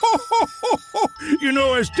You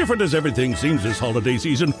know, as different as everything seems this holiday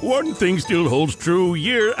season, one thing still holds true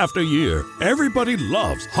year after year. Everybody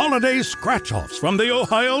loves holiday scratch-offs from the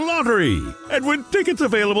Ohio Lottery. And with tickets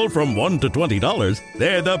available from $1 to $20,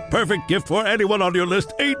 they're the perfect gift for anyone on your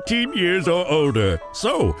list 18 years or older.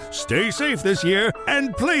 So, stay safe this year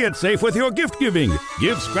and play it safe with your gift giving.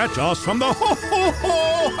 Give scratch-offs from the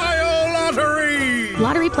Ohio Lottery!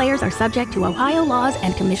 Lottery players are subject to Ohio laws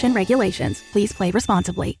and commission regulations. Please play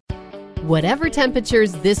responsibly. Whatever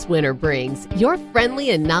temperatures this winter brings, your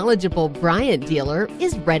friendly and knowledgeable Bryant dealer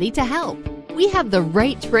is ready to help. We have the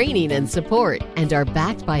right training and support and are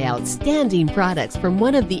backed by outstanding products from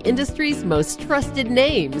one of the industry's most trusted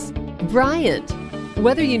names, Bryant.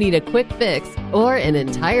 Whether you need a quick fix or an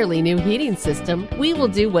entirely new heating system, we will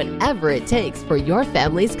do whatever it takes for your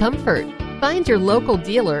family's comfort. Find your local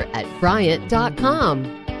dealer at Bryant.com.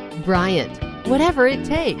 Bryant, whatever it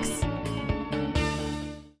takes.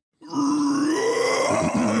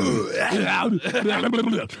 Let me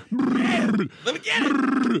get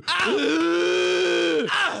it!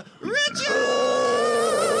 Richard!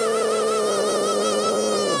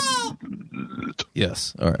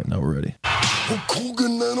 Yes. All right, now we're ready. Hulk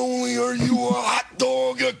Hogan, not only are you a hot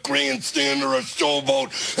dog, a grandstander, a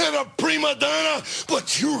showboat, and a prima donna,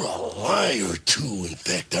 but you're a liar, too. In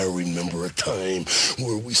fact, I remember a time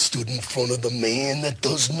where we stood in front of the man that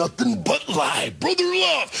does nothing but lie, Brother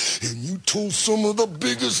Love, and you told some of the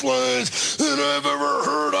biggest lies that I've ever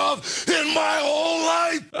heard of in my whole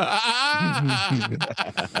life.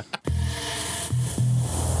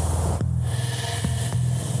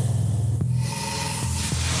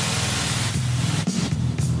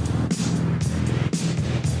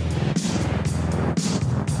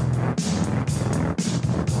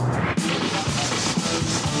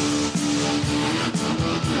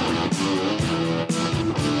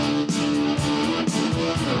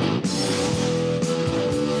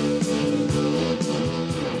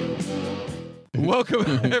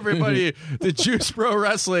 Welcome, everybody, to Juice Pro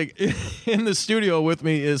Wrestling. In the studio with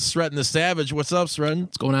me is Sretton the Savage. What's up, Sretton?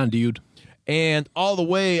 What's going on, dude? And all the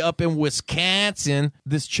way up in Wisconsin,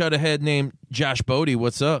 this chuddahead named Josh Bodi.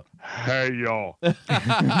 What's up? Hey, y'all. I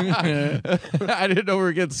didn't know we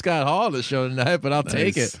were getting Scott Hall on the show tonight, but I'll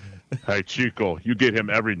take it. Hey, Chico, you get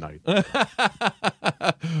him every night.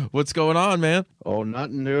 What's going on, man? Oh,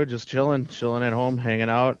 nothing new. Just chilling at home, hanging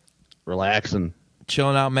out, relaxing.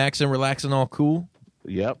 Chilling out, maxing, relaxing, all cool?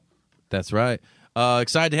 Yep. That's right.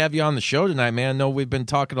 Excited to have you on the show tonight, man. I know we've been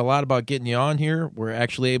talking a lot about getting you on here. We're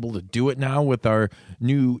actually able to do it now with our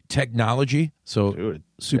new technology. So Dude,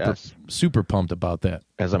 super pumped about that.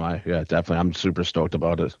 As am I. Yeah, definitely. I'm super stoked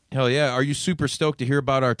about it. Hell yeah. Are you super stoked to hear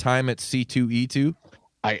about our time at C2E2?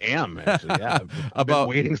 I am, actually. Yeah. I've been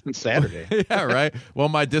waiting since Saturday. Yeah, right. Well,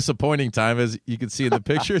 my disappointing time, as you can see in the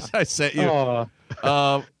pictures I sent you.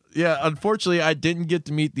 Yeah, unfortunately, I didn't get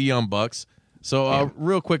to meet the Young Bucks. So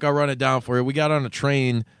real quick, I'll run it down for you. We got on a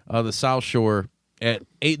train, the South Shore, at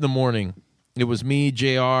 8 in the morning. It was me,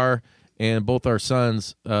 JR, and both our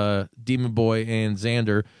sons, Demon Boy and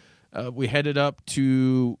Xander. We headed up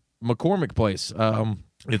to McCormick Place.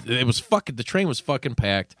 It was the train was fucking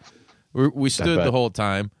packed. We stood the whole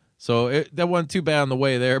time. So that wasn't too bad on the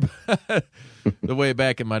way there. But the way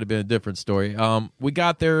back, it might have been a different story. We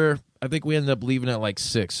got there. I think we ended up leaving at like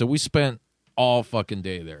 6. So we spent all fucking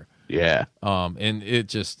day there. Yeah. And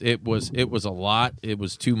it was a lot. It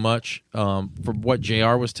was too much. From what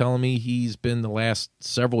JR was telling me, he's been the last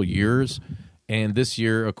several years, and this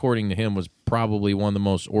year, according to him, was probably one of the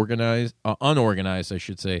most unorganized, I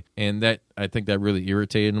should say. And I think that really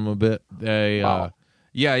irritated him a bit. Wow.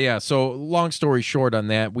 Yeah. So long story short on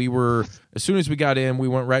that, as soon as we got in, we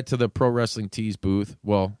went right to the Pro Wrestling Tees booth.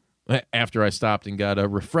 Well, after I stopped and got a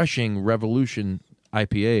refreshing Revolution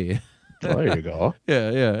IPA. Oh, there you go.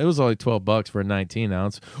 Yeah. It was only $12 for a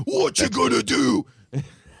 19-ounce. What you gonna do?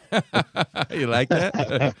 You like that?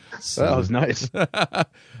 That was nice.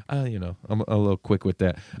 I'm a little quick with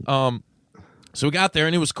that. So we got there,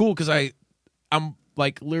 and it was cool because I'm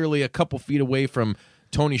like literally a couple feet away from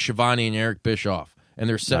Tony Schiavone and Eric Bischoff. And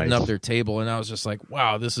they're setting up their table, and I was just like,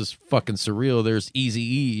 wow, this is fucking surreal. There's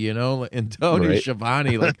Eazy-E, and Tony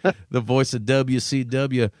Schiavone, like the voice of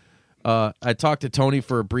WCW. I talked to Tony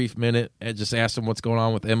for a brief minute and just asked him what's going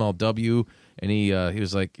on with MLW, and he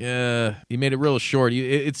was like, yeah, he made it real short.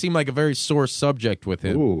 It seemed like a very sore subject with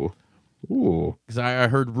him. Ooh. Because I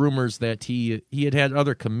heard rumors that he had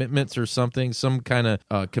other commitments or something, some kind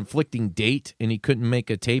of conflicting date, and he couldn't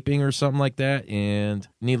make a taping or something like that. And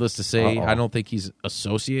needless to say, I don't think he's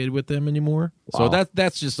associated with them anymore. Wow. So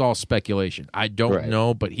that's just all speculation. I don't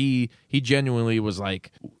know, but he genuinely was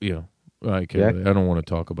like, I don't want to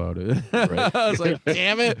talk about it. Right. I was like,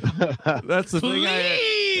 damn it. That's the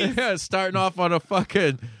thing. Starting off on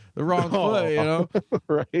the wrong foot, you know?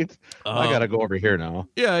 Right. I got to go over here now.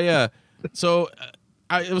 Yeah. So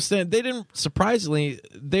I was saying, they didn't, surprisingly,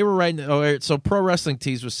 they were right. So Pro Wrestling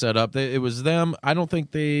Tees was set up. It was them. I don't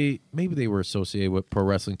think maybe they were associated with Pro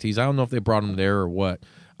Wrestling Tees. I don't know if they brought them there or what.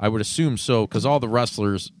 I would assume so, because all the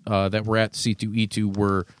wrestlers that were at C2E2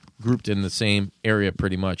 were grouped in the same area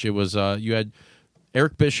pretty much. It was you had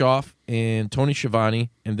Eric Bischoff and Tony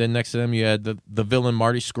Schiavone, and then next to them you had the villain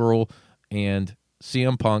Marty Scurll and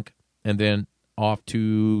CM Punk, and then off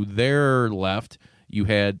to their left you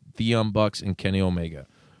had the Young Bucks and Kenny Omega.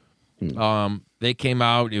 They came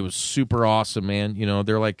out. It was super awesome, man. You know,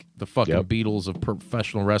 they're like the fucking Beatles of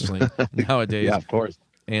professional wrestling nowadays. Yeah, of course.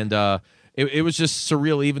 And it was just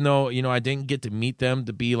surreal, even though, you know, I didn't get to meet them.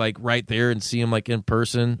 To be like right there and see them like in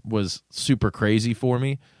person was super crazy for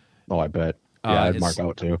me. Oh, I bet. Yeah, I'd mark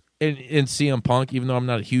out too. And CM Punk, even though I'm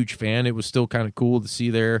not a huge fan, it was still kind of cool to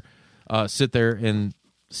sit there and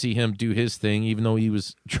see him do his thing, even though he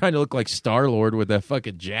was trying to look like Star-Lord with that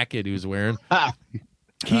fucking jacket he was wearing.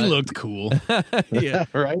 He looked cool. Yeah,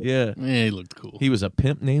 right? Yeah, he looked cool. He was a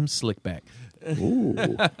pimp named Slickback. Ooh.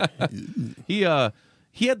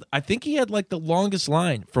 I think he had like the longest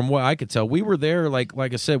line from what I could tell. We were there, like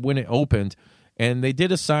I said, when it opened, and they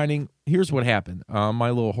did a signing. Here's what happened. My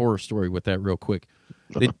little horror story with that real quick.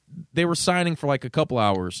 They were signing for like a couple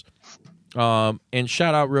hours. And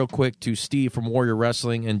shout out real quick to Steve from Warrior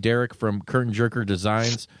Wrestling and Derek from Curtain Jerker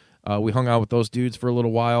Designs. We hung out with those dudes for a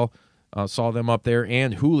little while. Saw them up there,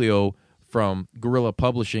 and Julio from Gorilla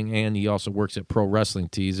Publishing, and he also works at Pro Wrestling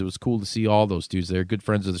Tees. It was cool to see all those dudes there. Good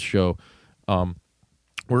friends of the show.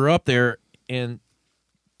 We're up there, and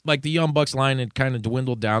like the Young Bucks line had kind of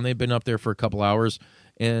dwindled down. They've been up there for a couple hours,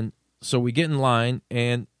 and so we get in line,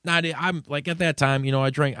 and I'm like at that time, you know, I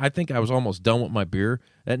think I was almost done with my beer.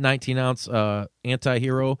 That 19-ounce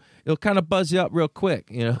Anti-Hero, it'll kind of buzz you up real quick,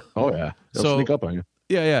 you know. Oh yeah, they'll sneak up on you.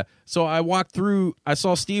 Yeah. So I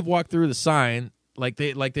saw Steve walk through the sign, like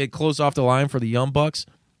they closed off the line for the Young Bucks,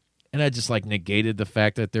 and I just like negated the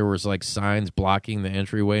fact that there was like signs blocking the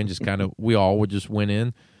entryway, and just kind of we all would just went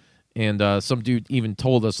in, and some dude even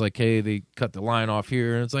told us like, hey, they cut the line off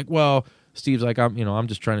here, and it's like, well, Steve's like, I'm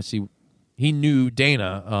just trying to see. He knew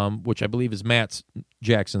Dana, which I believe is Matt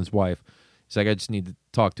Jackson's wife. He's like, I just need to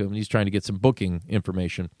talk to him. And he's trying to get some booking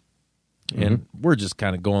information. And we're just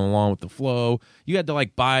kind of going along with the flow. You had to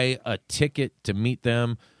like buy a ticket to meet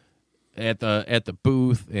them at the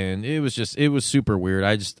booth, and it was super weird.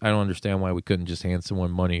 I don't understand why we couldn't just hand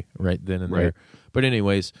someone money right then and there. But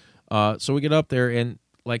anyways, so we get up there, and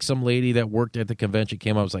like some lady that worked at the convention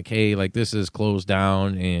came up, was like, hey, like this is closed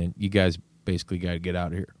down, and you guys basically got to get out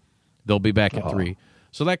of here. They'll be back at 3.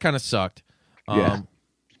 So that kind of sucked.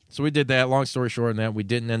 So we did that. Long story short, in that we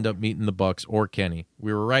didn't end up meeting the Bucks or Kenny.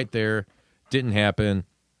 We were right there. Didn't happen.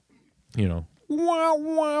 You know.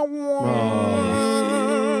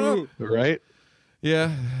 Right?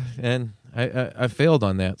 Yeah, and I failed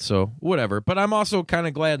on that, so whatever. But I'm also kind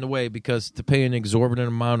of glad in a way, because to pay an exorbitant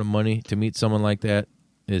amount of money to meet someone like that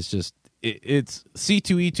is just it's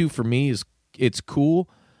C2E2 for me it's cool.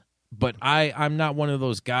 But I'm not one of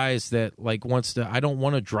those guys that like wants to. I don't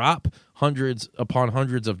want to drop hundreds upon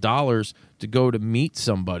hundreds of dollars to go to meet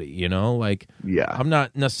somebody. You know, like I'm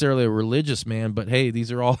not necessarily a religious man, but hey, these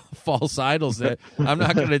are all false idols that I'm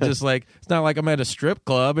not going to just like. It's not like I'm at a strip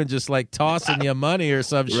club and just like tossing you money or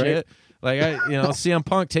some shit. Like CM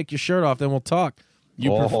Punk, take your shirt off, then we'll talk.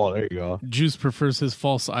 There you go. Juice prefers his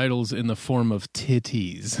false idols in the form of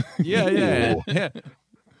titties. Yeah.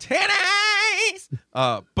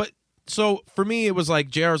 Titties. But. So for me, it was like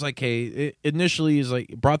JR was like, hey, initially he's like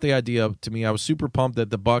brought the idea up to me. I was super pumped that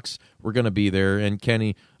the Bucks were going to be there, and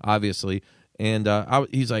Kenny obviously. And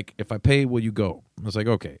he's like, if I pay, will you go? I was like,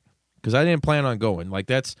 okay, because I didn't plan on going. Like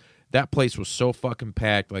that place was so fucking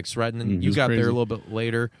packed. Like Sredden, you got crazy. there a little bit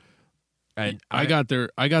later. And I got there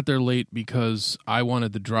late because I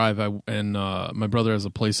wanted to drive. And my brother has a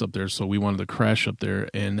place up there, so we wanted to crash up there,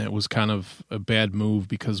 and it was kind of a bad move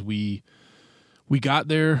because we got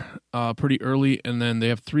there pretty early, and then they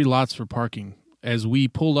have 3 lots for parking. As we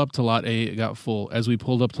pulled up to Lot A, it got full. As we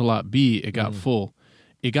pulled up to Lot B, it got full.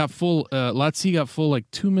 It got full. Lot C got full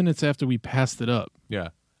like 2 minutes after we passed it up. Yeah.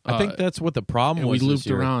 I think that's what the problem and was. We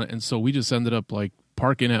looped around, and so we just ended up like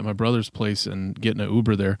parking at my brother's place and getting an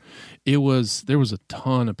Uber there. There was a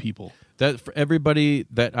ton of people. That for everybody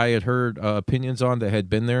that I had heard opinions on that had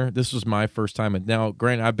been there, this was my first time. And now,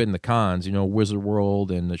 granted, I've been to cons, Wizard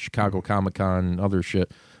World and the Chicago Comic-Con and other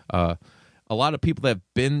shit. A lot of people that have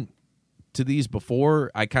been to these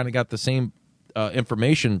before, I kind of got the same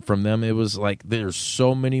information from them. It was like there's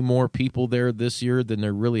so many more people there this year than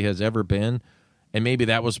there really has ever been. And maybe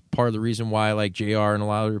that was part of the reason why, like, JR and a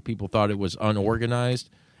lot of other people thought it was unorganized.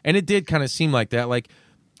 And it did kind of seem like that. Like,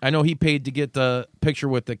 I know he paid to get the picture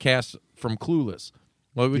with the cast from Clueless.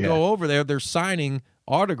 Well, we go over there, they're signing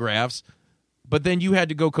autographs, but then you had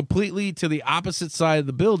to go completely to the opposite side of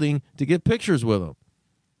the building to get pictures with them.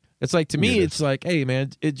 It's like, to me, it's like, hey,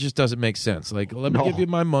 man, it just doesn't make sense. Like, let me give you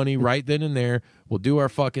my money right then and there. We'll do our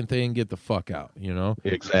fucking thing, get the fuck out, you know?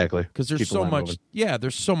 Exactly. Because there's so much,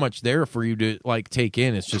 there's so much there for you to, like, take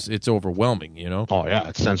in. It's just, it's overwhelming, you know? Oh, yeah,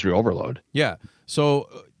 it's sensory overload. Yeah. So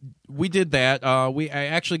we did that. I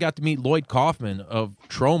actually got to meet Lloyd Kaufman of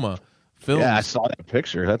Trauma Films. Yeah, I saw that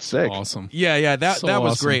picture. That's sick. Awesome. Yeah, that So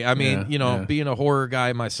was awesome. great. I mean, being a horror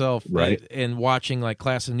guy myself, right, and watching like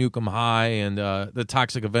Class of Nukem High and the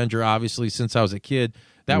Toxic Avenger, obviously since I was a kid,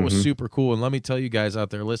 that was super cool. And let me tell you guys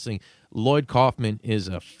out there listening, Lloyd Kaufman is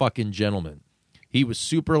a fucking gentleman. He was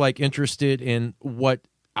super like interested in what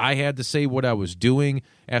I had to say, what I was doing,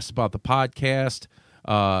 asked about the podcast,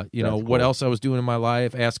 what else I was doing in my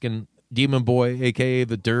life, asking Demon Boy, a.k.a.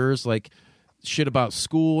 the Durs, like, shit about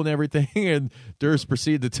school and everything, and Durs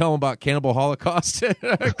proceeded to tell him about Cannibal Holocaust.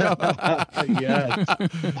 Yeah,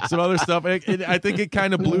 some other stuff. And I think it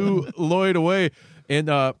kind of blew Lloyd away. And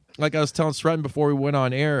like I was telling Stratton before we went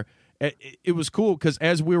on air, it was cool because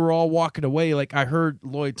as we were all walking away, like I heard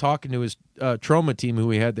Lloyd talking to his Trauma team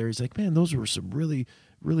who he had there. He's like, man, those were some really,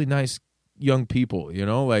 really nice young people, you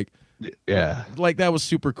know, like. Yeah, like that was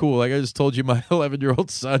super cool. Like I just told you, my 11-year-old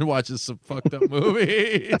son watches some fucked up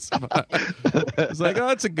movies. It's like, oh,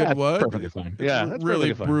 that's a good one. Perfectly fine. Yeah, that's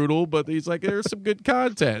really fine. brutal, but he's like, there's some good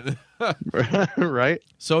content. Right.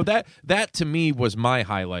 So that to me was my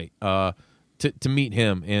highlight. To meet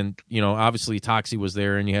him, and obviously Toxie was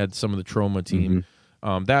there, and you had some of the Trauma team.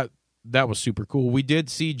 That was super cool. We did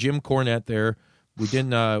see Jim Cornette there. We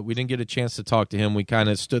didn't get a chance to talk to him. We kind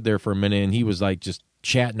of stood there for a minute, and he was like just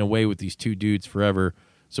chatting away with these two dudes forever,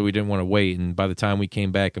 so we didn't want to wait. And by the time we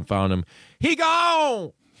came back and found him, he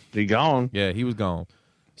gone. Yeah, he was gone.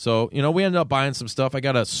 So we ended up buying some stuff. I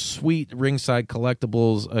got a sweet Ringside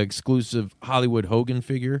Collectibles exclusive Hollywood Hogan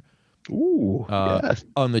figure. Ooh, yes.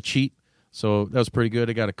 On the cheap. So that was pretty good.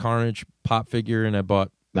 I got a Carnage pop figure, and I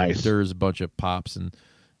bought There's a bunch of pops, and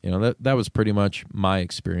that was pretty much my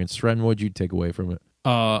experience. Ren, what'd you take away from it?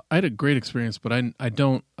 I had a great experience, but I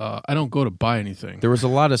don't go to buy anything. There was a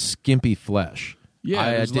lot of skimpy flesh. Yeah,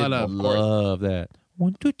 I did love that.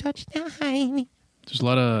 Want to touch the hiney? There's a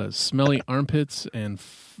lot of smelly armpits and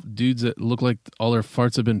dudes that look like all their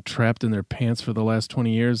farts have been trapped in their pants for the last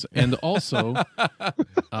 20 years, and also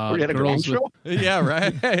girls with yeah,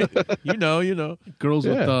 right. you know, girls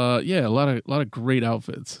with a lot of great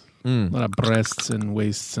outfits, a lot of breasts and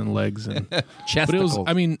waists and legs and chesticles. But it was,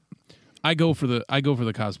 I mean, I go for the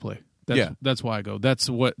cosplay. That's why I go.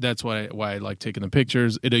 That's why I like taking the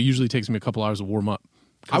pictures. It usually takes me a couple hours to warm up.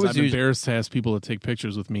 I'm embarrassed to ask people to take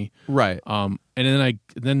pictures with me. Right. And then I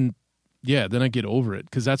get over it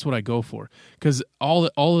because that's what I go for. Because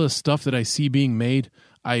all the stuff that I see being made,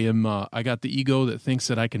 I got the ego that thinks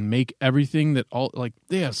that I can make everything that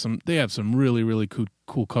they have some really, really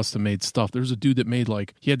cool custom made stuff. There's a dude that made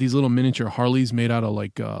he had these little miniature Harleys made out of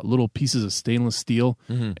little pieces of stainless steel,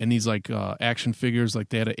 and these action figures,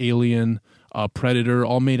 they had an Alien, Predator,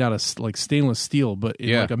 all made out of stainless steel, but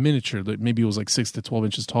in a miniature that maybe was 6 to 12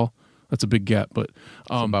 inches tall. That's a big gap, but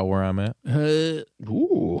that's about where I'm at.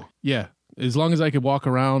 Ooh, yeah. As long as I could walk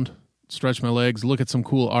around, stretch my legs, look at some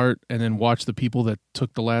cool art, and then watch the people that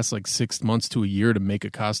took the last 6 months to a year to make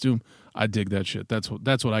a costume, I dig that shit. That's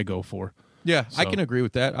what I go for. Yeah, so. I can agree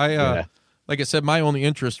with that. Like I said, my only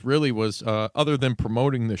interest really was other than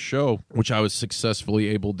promoting the show, which I was successfully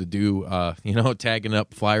able to do, tagging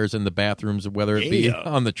up flyers in the bathrooms, whether it be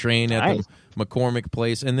on the train at the McCormick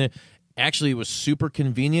place. And then actually it was super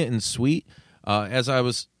convenient and sweet. As I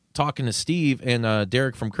was talking to Steve and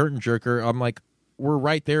Derek from Curtain Jerker, I'm like, we're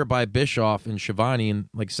right there by Bischoff and Shivani, and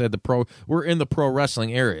like I said, we're in the pro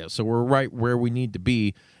wrestling area, so we're right where we need to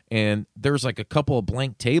be. And there's a couple of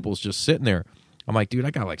blank tables just sitting there. I'm like, dude,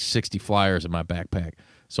 I got 60 flyers in my backpack.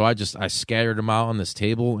 So I scattered them out on this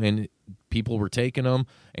table, and people were taking them,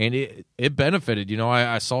 and it benefited.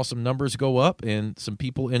 I saw some numbers go up, and some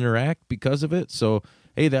people interact because of it. So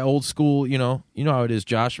hey, that old school, you know how it is,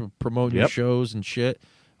 Josh, promoting your shows and shit.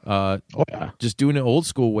 Just doing it old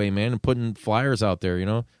school way, man, and putting flyers out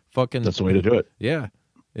there. Fucking that's the way to do it. Yeah,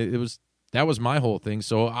 that was my whole thing.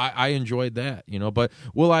 So I enjoyed that. But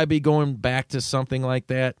will I be going back to something like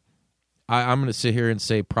that? I'm going to sit here and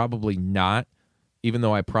say probably not, even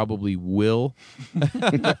though I probably will.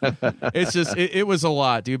 It's just, it was a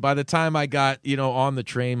lot, dude. By the time I got, on the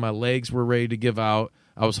train, my legs were ready to give out.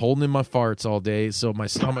 I was holding in my farts all day, so my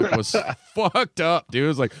stomach was fucked up, dude. It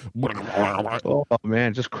was like, oh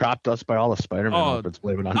man, just crop dust by all the Spider-Man that's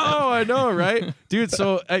blaming on that. Oh, I know, right, dude?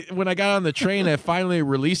 So when I got on the train, I finally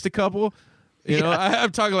released a couple.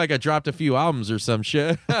 I'm talking like I dropped a few albums or some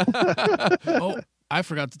shit. Oh, I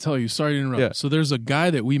forgot to tell you. Sorry to interrupt. Yeah. So there's a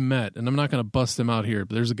guy that we met, and I'm not going to bust him out here,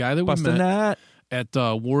 but there's a guy that we met at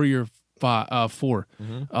Warrior 4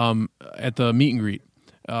 at the meet and greet.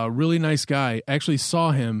 Really nice guy. Actually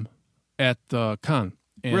saw him at con.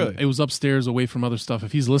 And really? It was upstairs away from other stuff.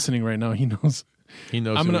 If he's listening right now, he knows. I'm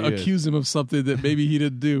going to accuse him of something that maybe he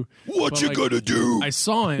didn't do. What you gonna do? I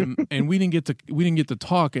saw him, and we didn't get to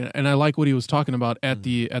talk, and I like what he was talking about at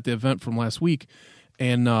the event from last week.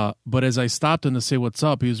 And but as I stopped him to say what's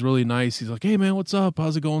up, he was really nice. He's like, "Hey man, what's up?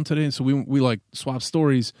 How's it going today?" And so we like swapped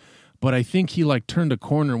stories. But I think he like turned a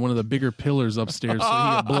corner, one of the bigger pillars upstairs, so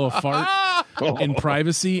he could blow a fart in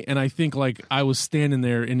privacy. And I think like I was standing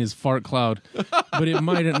there in his fart cloud.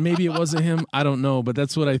 But maybe it wasn't him. I don't know. But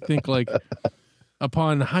that's what I think. Like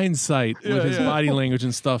upon hindsight, with his body language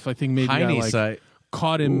and stuff, I think maybe I like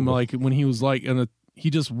caught him like when he was like he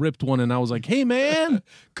just ripped one, and I was like, "Hey man,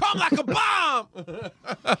 come like a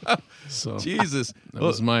bomb!" So Jesus, that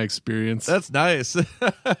was my experience. That's nice.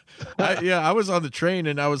 I was on the train,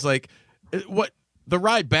 and I was like, "What?" The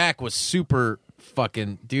ride back was super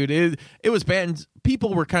fucking, dude. It was bad. And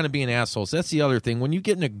people were kind of being assholes. That's the other thing. When you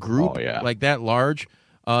get in a group like that large,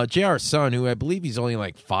 JR's son, who I believe he's only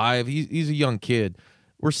like 5, he's a young kid.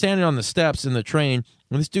 We're standing on the steps in the train,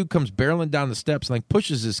 and this dude comes barreling down the steps and like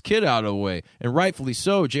pushes his kid out of the way, and rightfully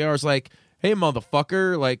so. JR's like, "Hey,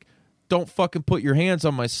 motherfucker, like, don't fucking put your hands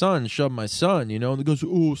on my son, shove my son," And he goes,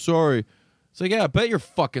 "Oh, sorry." It's like, yeah, I bet you're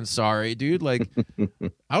fucking sorry, dude. Like,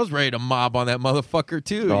 I was ready to mob on that motherfucker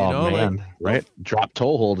too. Man, like, right? Drop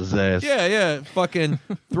toehold his ass. Yeah, fucking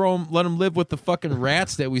throw him, let him live with the fucking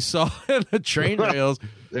rats that we saw in the train rails.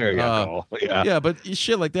 There you go. Yeah, but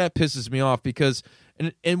shit like that pisses me off because.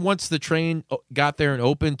 And once the train got there and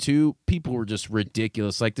opened too, people were just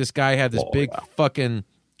ridiculous. Like this guy had this fucking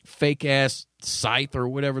fake ass scythe or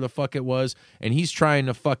whatever the fuck it was, and he's trying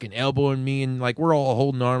to fucking elbow me, and like we're all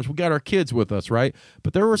holding arms. We got our kids with us, right?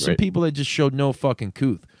 But there were some people that just showed no fucking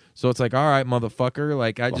couth. So it's like, all right, motherfucker.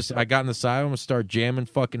 Like I got in the side, I'm gonna start jamming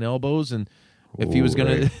fucking elbows, and if he was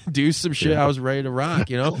gonna do some shit, I was ready to rock.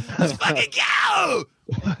 Let's fucking go.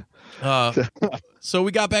 So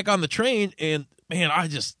we got back on the train, and man,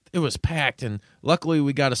 it was packed, and luckily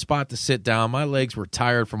we got a spot to sit down. My legs were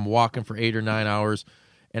tired from walking for 8 or 9 hours,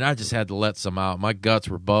 and I just had to let some out. My guts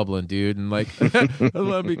were bubbling, dude, and like,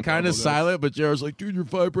 let me kind of silent, but Jared's like, "Dude, you're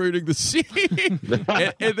vibrating the seat," and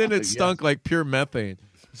then it stunk like pure methane.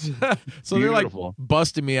 So they're like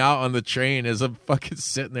busting me out on the train as I'm fucking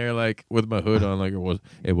sitting there like with my hood on, like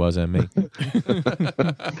it wasn't me.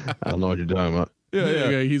 I don't know what you're talking about.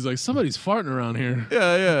 Yeah. He's like, "Somebody's farting around here."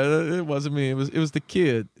 Yeah. It wasn't me. It was the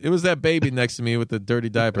kid. It was that baby next to me with the dirty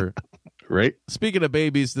diaper. Right. Speaking of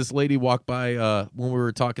babies, this lady walked by when we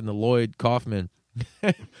were talking to Lloyd Kaufman,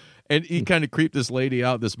 and he kind of creeped this lady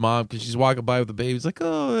out, this mom, because she's walking by with the baby. He's like,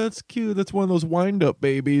 "Oh, that's cute. That's one of those wind-up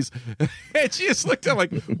babies." And she just looked at him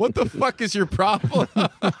like, "What the fuck is your problem?"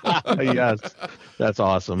 Yes, that's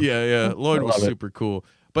awesome. Yeah. Lloyd was super cool.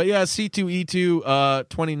 But yeah, C2E2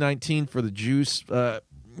 2019 for the Juice.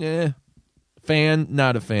 Fan,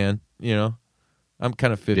 not a fan. I'm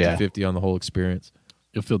kind of 50-50 on the whole experience.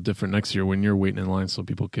 You'll feel different next year when you're waiting in line so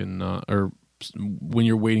people can, or when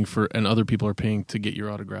you're waiting for, and other people are paying to get your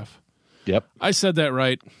autograph. Yep. I said that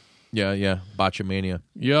right. Yeah. Botchamania.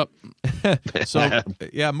 Yep. So,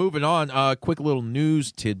 moving on. Quick little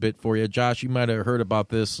news tidbit for you. Josh, you might have heard about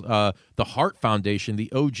this. The Hart Foundation,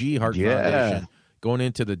 the OG Hart Foundation, going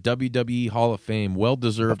into the WWE Hall of Fame.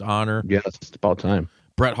 Well-deserved honor. Yes, it's about time.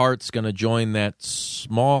 Bret Hart's going to join that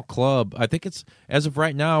small club. I think it's, as of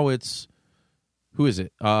right now, it's, who is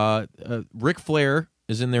it? Ric Flair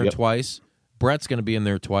is in there twice. Bret's going to be in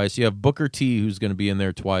there twice. You have Booker T, who's going to be in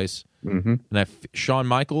there twice. Mm-hmm. And Shawn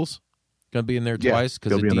Michaels going to be in there twice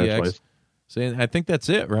because of DX. So I think that's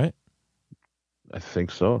it, right? I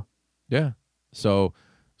think so. Yeah. So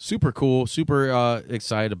super cool. Super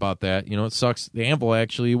excited about that. It sucks. The Anvil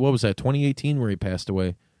actually, what was that, 2018 where he passed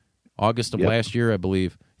away? August of last year, I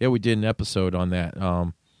believe. Yeah, we did an episode on that.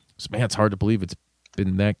 So, man, it's hard to believe it's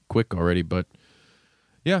been that quick already. But,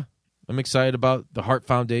 yeah, I'm excited about the Hart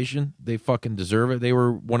Foundation. They fucking deserve it. They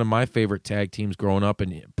were one of my favorite tag teams growing up,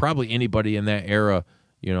 and probably anybody in that era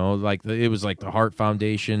You know, like it was like the Heart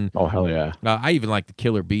Foundation. Oh hell yeah! I even like the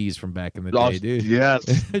Killer Bees from back in the day, dude. Yes,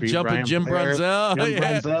 Jumping Jim Brunzell.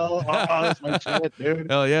 Brunzell. Oh, that's my shit,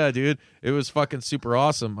 dude. Hell yeah, dude! It was fucking super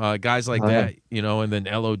awesome. Guys like that, you know, and then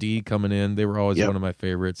LOD coming in. They were always one of my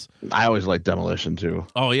favorites. I always liked Demolition too.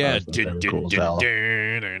 Oh yeah. Here comes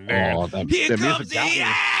the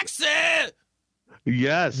accent.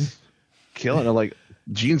 Yes, killing it. Like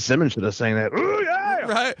Gene Simmons should have sang that. Ooh yeah.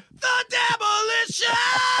 Right, the Demolition.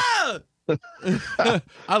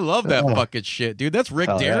 I love that fucking shit, dude. That's Rick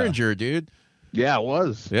Derringer, dude. Yeah, it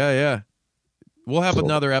was. Yeah. We'll have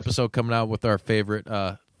another episode coming out with our favorite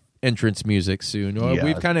entrance music soon.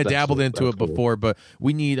 We've kind of dabbled into it before, but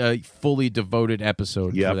we need a fully devoted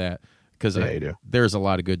episode for that because there's a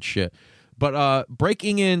lot of good shit. But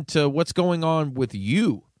breaking into what's going on with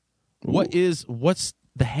you, what's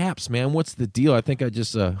the haps, man? What's the deal? I think I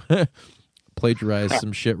just plagiarized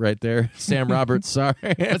some shit right there. Sam Roberts, sorry.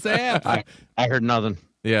 What's that? I heard nothing.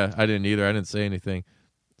 Yeah, I didn't either. I didn't say anything.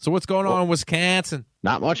 So what's going on in Wisconsin?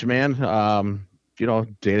 Not much, man. You know,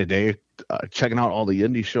 day to day, checking out all the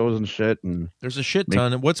indie shows and shit. And there's a shit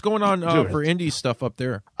ton. What's going on for indie stuff up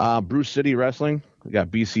there? Bruce City Wrestling. We got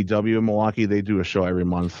BCW in Milwaukee. They do a show every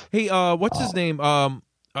month. Hey, what's his name?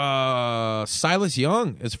 Silas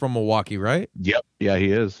Young is from Milwaukee, right? Yep. Yeah,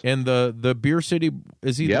 he is. And the Beer City,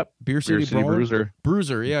 is he? Yep. Beer City Bruiser.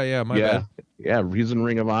 Bruiser, yeah, my bad. Yeah, he's in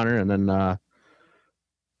Ring of Honor. And then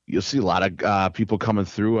you'll see a lot of people coming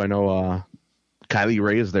through. I know Kylie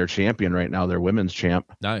Ray is their champion right now, their women's champ.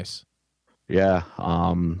 Nice. Yeah.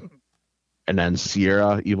 And then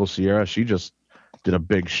Evil Sierra, she just did a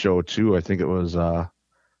big show too. I think it was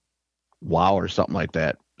WoW or something like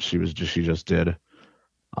that. She just did.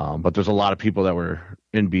 But there's a lot of people that were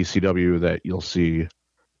in BCW that you'll see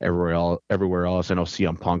everywhere else. I know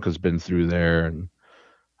CM Punk has been through there, and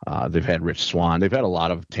they've had Rich Swann. They've had a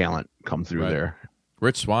lot of talent come through there.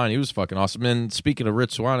 Rich Swann, he was fucking awesome. And speaking of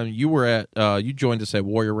Rich Swann, I mean, you joined us at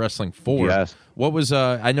Warrior Wrestling 4. Yes. What was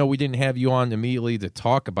I know we didn't have you on immediately to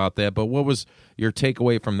talk about that, but what was your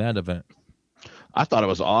takeaway from that event? I thought it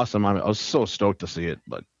was awesome. I was so stoked to see it,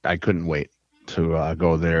 but I couldn't wait to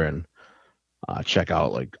go there and check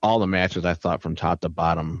out like all the matches. I thought from top to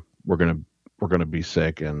bottom we're gonna be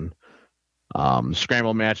sick, and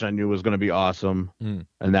scramble match I knew was gonna be awesome, and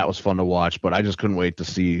that was fun to watch. But I just couldn't wait to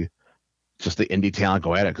see just the indie talent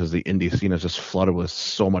go at it, because the indie scene is just flooded with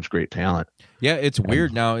so much great talent. Yeah, it's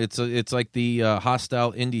weird now. It's like the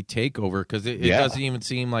hostile indie takeover, because it doesn't even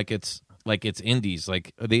seem like it's indies,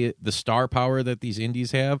 like the star power that these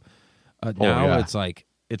indies have now. It's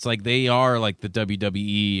like they are like the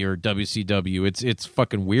WWE or WCW. It's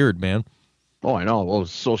fucking weird, man. Oh, I know. Well,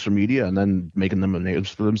 social media and then making them names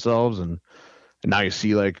for themselves, and now you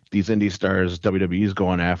see like these indie stars WWE's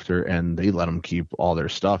going after, and they let them keep all their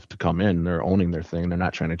stuff to come in. They're owning their thing. They're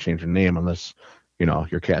not trying to change their name unless, you know,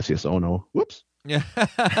 you're Cassius Ohno. Whoops. Yeah.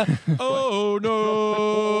 Oh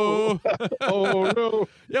no. Oh no.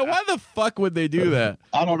 Yeah. Why the fuck would they do that?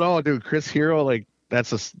 I don't know, dude. Chris Hero, like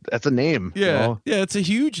that's a name. Yeah. You know? Yeah. It's a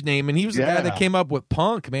huge name, and he was the guy that came up with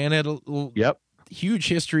Punk. Man, had a huge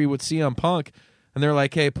history with CM Punk, and they're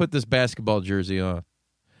like, "Hey, put this basketball jersey on."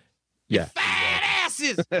 Yeah. Fat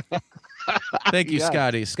asses. Thank you,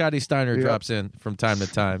 Scotty. Scotty Steiner drops in from time to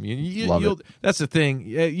time. You'll that's the thing.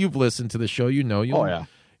 You've listened to the show. You know.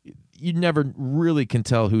 You never really can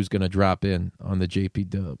tell who's going to drop in on the JP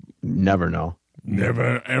Dub. Never know.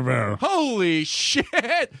 Never, ever. Holy shit.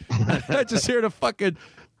 I just heard a fucking...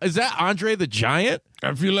 Is that Andre the Giant?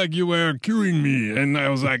 I feel like you were cueing me, and I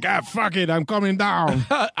was like, fuck it, I'm coming down.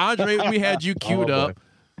 Andre, we had you queued up.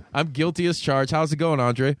 I'm guilty as charged. How's it going,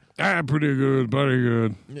 Andre? Pretty good, very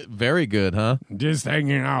good. Very good, huh? Just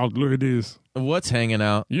hanging out. Look at this. What's hanging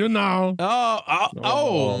out? You know.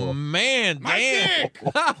 Oh man, my dick.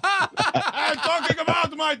 I'm talking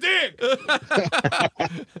about my dick.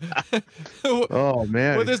 Oh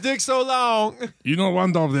man, with his dick so long. You know,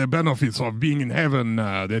 one of the benefits of being in heaven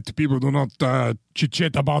that people do not chit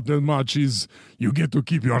chat about that much is you get to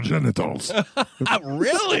keep your genitals.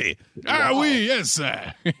 Really? Oui, yes.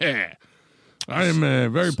 I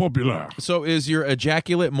am very popular. So, is your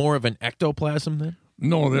ejaculate more of an ectoplasm then?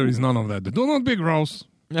 No, there is none of that. Do not be gross.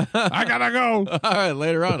 I gotta go. All right,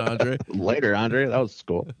 later on, Andre. Later, Andre. That was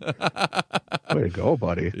cool. Way to go,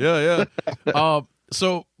 buddy. Yeah.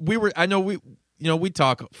 So I know we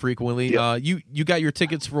talk frequently. Yep. You got your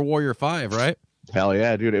tickets for Warrior 5, right? Hell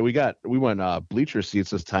yeah, dude. We went bleacher seats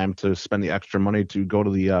this time to spend the extra money to go to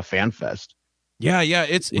the Fan Fest. Yeah.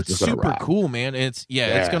 It's super cool, man. It's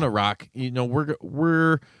gonna rock. You know,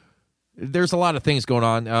 we're there's a lot of things going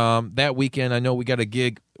on. That weekend, I know we got a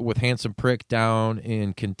gig with Handsome Prick down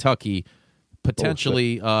in Kentucky,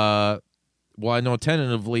 potentially. I know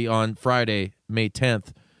tentatively on Friday, May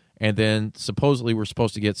 10th, and then supposedly we're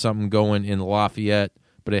supposed to get something going in Lafayette,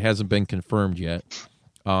 but it hasn't been confirmed yet.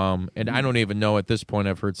 And I don't even know at this point.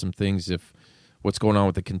 I've heard some things if what's going on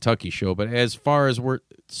with the Kentucky show, but as far as we're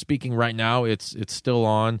speaking right now, it's still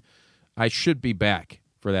on. I should be back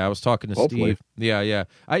for that. I was talking to Hopefully. Steve. Yeah.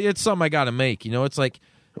 It's something I got to make. It's like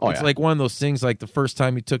like one of those things. Like the first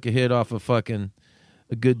time you took a hit off of fucking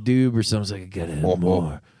a good doob or something, it's like I gotta have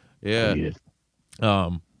more. Yeah.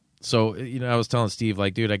 So I was telling Steve,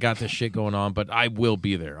 like, dude, I got this shit going on, but I will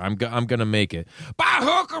be there. I'm gonna make it. By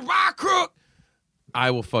hook or by crook,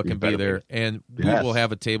 I will fucking be there, and we will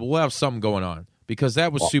have a table. We'll have something going on because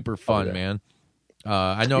that was super fun, man.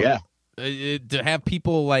 I know to have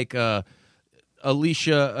people like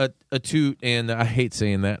Alicia Atoot, and I hate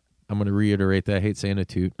saying that. I'm going to reiterate that. I hate saying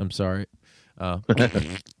Atoot. I'm sorry. I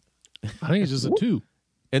think it's just a 2.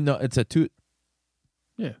 And no, it's a toot.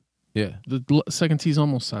 Yeah. Yeah. The second T's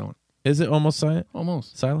almost silent. Is it almost silent?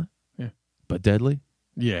 Almost. Silent? Yeah. But deadly?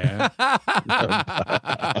 Yeah.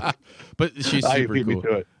 But she's super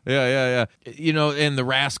cool. Yeah. And the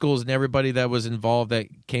Rascals and everybody that was involved that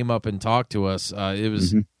came up and talked to us, it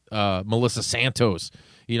was Melissa Santos.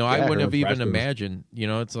 I wouldn't have even imagined,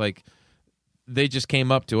 it's like they just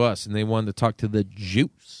came up to us and they wanted to talk to the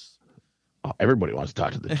juice. Oh, everybody wants to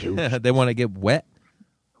talk to the juice. They want to get wet.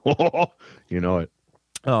 You know it.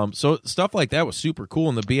 So stuff like that was super cool,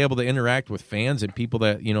 and to be able to interact with fans and people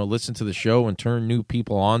that listen to the show and turn new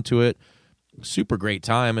people onto it, super great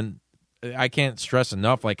time. And I can't stress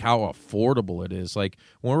enough like how affordable it is. Like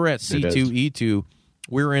when we were at C2E2,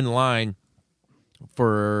 we were in line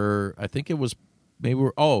for I think it was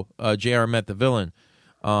JR Met the Villain.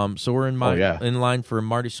 So we're in line for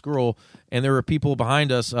Marty Skrull, and there were people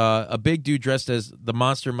behind us. A big dude dressed as the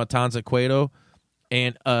monster Matanza Cueto,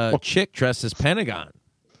 and a chick dressed as Pentagon.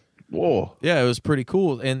 Whoa! Yeah, it was pretty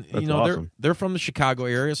cool. And That's awesome. they're from the Chicago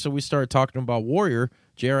area, so we started talking about Warrior.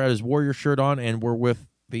 JR had his Warrior shirt on, and we're with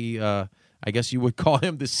the I guess you would call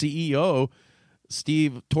him the CEO,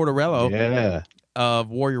 Steve Tortorello. Of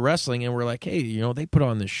Warrior Wrestling, and we're like, hey, they put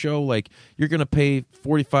on this show, like you're gonna pay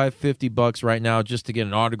 $45-$50 right now just to get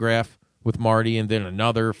an autograph with Marty, and then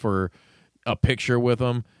another for a picture with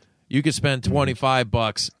him. You could spend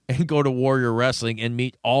 $25 and go to Warrior Wrestling and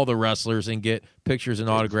meet all the wrestlers and get pictures and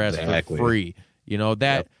autographs for free.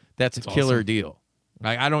 That's a killer deal.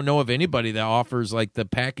 I don't know of anybody that offers like the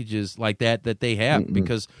packages like that they have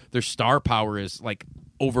because their star power is like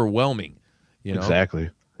overwhelming. Exactly.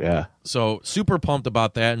 Yeah. So super pumped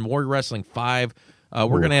about that. And Warrior Wrestling 5, we're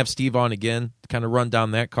going to have Steve on again to kind of run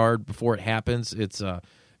down that card before it happens. It's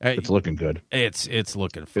looking good. It's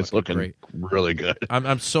looking great. Really good.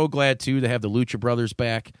 I'm so glad too to have the Lucha Brothers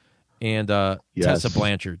back and Tessa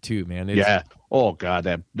Blanchard too, man. Oh God,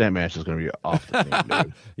 that match is going to be off the thing,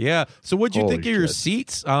 dude. Yeah. So what'd you think of your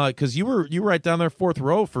seats? Because you were right down there 4th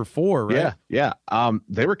row for 4, right? Yeah.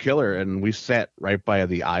 They were killer, and we sat right by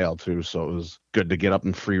the aisle too, so it was good to get up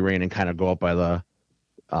in free reign and kind of go up by the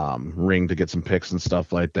ring to get some pics and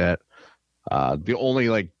stuff like that. The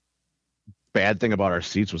only bad thing about our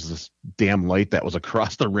seats was this damn light that was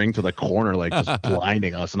across the ring to the corner, just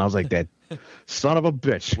blinding us. And I was like, that son of a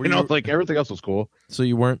bitch. Everything else was cool. So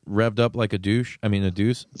you weren't revved up like a douche? I mean, a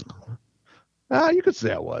deuce? You could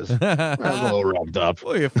say I was. I was a little revved up.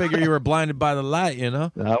 Well, you figure you were blinded by the light, I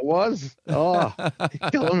was. Oh,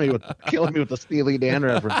 killing me with the Steely Dan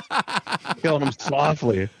reference. Killing him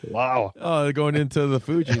softly. Wow. Oh, they're going into the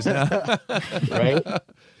Fugees now.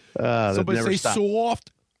 Right? Somebody say stopped.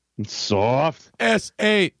 soft. Soft.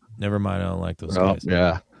 S8. Never mind. I don't like those guys.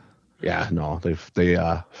 Yeah. No, they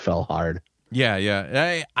fell hard.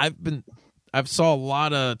 Yeah. I've saw a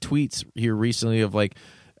lot of tweets here recently of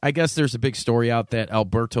I guess there's a big story out that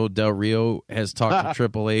Alberto Del Rio has talked to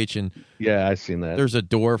Triple H, and I've seen that. There's a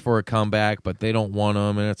door for a comeback, but they don't want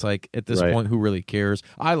him, and it's like at this point, who really cares?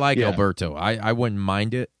 I like Alberto. I wouldn't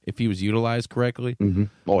mind it if he was utilized correctly. Mm-hmm.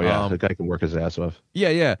 Oh yeah, the guy can work his ass off.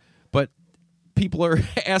 Yeah. But people are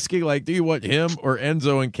asking do you want him or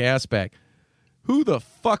Enzo and Cass back? Who the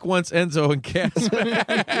fuck wants Enzo and Cass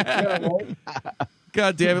back?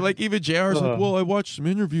 God damn it! Even JR's well, I watched some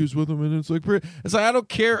interviews with him, and it's I don't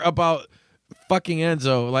care about fucking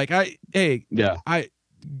Enzo. I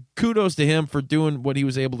kudos to him for doing what he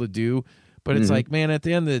was able to do, but it's man, at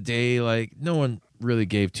the end of the day, no one really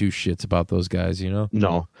gave two shits about those guys,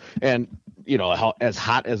 No, and how as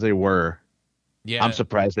hot as they were. Yeah, I'm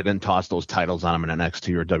surprised they didn't toss those titles on them in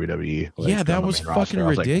NXT or WWE. That was fucking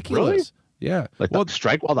ridiculous. Really? Yeah. Like,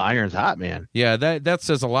 strike while the iron's hot, man. Yeah, that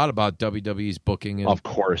says a lot about WWE's booking. And of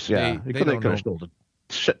course, yeah. They could have sold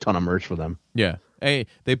a shit ton of merch for them. Yeah. Hey,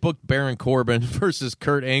 they booked Baron Corbin versus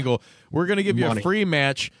Kurt Angle. We're going to give you a free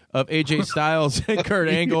match of AJ Styles and Kurt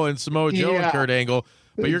Angle and Samoa Joe and Kurt Angle.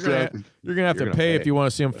 But you're gonna have to pay if you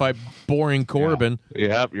want to see him fight boring Corbin.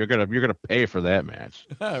 Yeah, you're gonna pay for that match,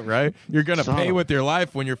 right? You're gonna pay with your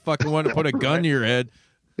life when you're fucking wanting to put a gun to your head.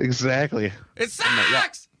 Exactly. It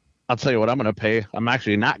sucks. I'll tell you what I'm gonna pay. I'm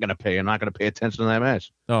actually not gonna pay. I'm not gonna pay attention to that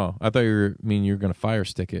match. Oh, I thought you were gonna fire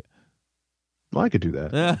stick it. Well, I could do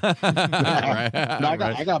that. Right. No,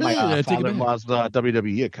 I got my father-in-law's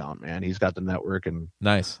WWE account, man. He's got the network, and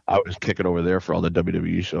nice. I would just kick it over there for all the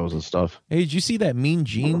WWE shows and stuff. Hey, did you see that Mean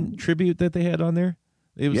Gene tribute that they had on there?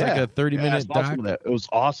 It was like a 30-minute doc. It was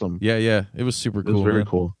awesome. Yeah. It was super cool. It was very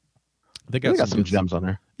cool. They got some gems on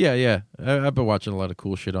there. Yeah. I've been watching a lot of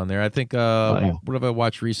cool shit on there. I think, what have I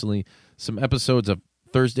watched recently? Some episodes of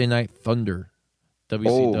Thursday Night Thunder,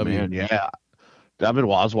 WCW. Oh, man, yeah. I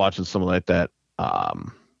was watching some of like that.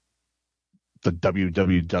 The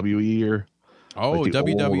WWE or like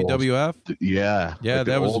WWF. Yeah, like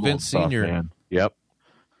that was Vince Senior. Man. Yep.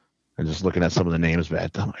 And just looking at some of the names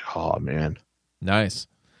back then, I'm like, oh man, nice.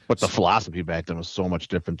 But the philosophy back then was so much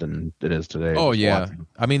different than it is today. Oh yeah,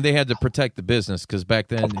 I mean they had to protect the business because back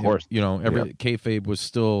then, of course, every kayfabe was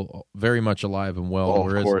still very much alive and well. Oh,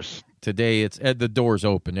 whereas of course. Today it's the door's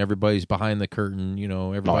open, everybody's behind the curtain.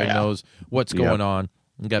 Everybody knows what's going on.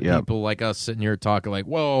 You got people like us sitting here talking like,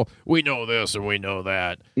 well, we know this and we know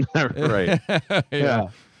that. Right. Yeah.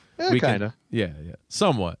 We kind of. Yeah.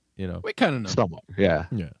 Somewhat, We kind of know. Somewhat. Yeah.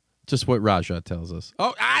 Yeah. Just what Raja tells us.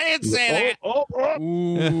 Oh, I didn't say that.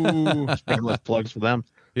 Ooh. Shameless plugs for them.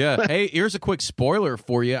 Yeah. Hey, here's a quick spoiler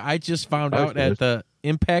for you. I just found out at the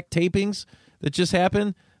Impact tapings that just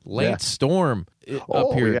happened, Lance Storm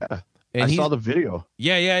up here. Yeah. And I saw the video.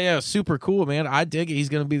 Yeah. Super cool, man. I dig it. He's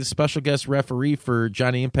going to be the special guest referee for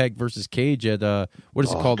Johnny Impact versus Cage at, what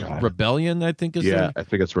is it called? God. Rebellion, I think is I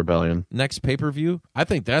think it's Rebellion. Next pay-per-view. I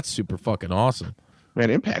think that's super fucking awesome. Man,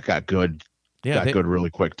 Impact got good. Yeah. Got good really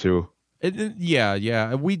quick, too.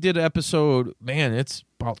 Yeah. We did an episode, man, it's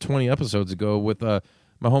about 20 episodes ago with my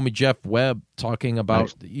homie Jeff Webb talking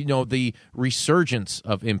about, the resurgence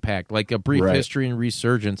of Impact, like a brief history and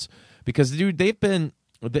resurgence. Because, dude,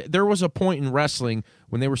 there was a point in wrestling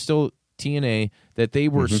when they were still TNA that they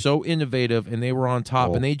were so innovative and they were on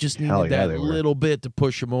top and they just needed that little bit to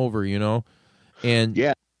push them over, And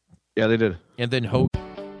yeah, they did. And then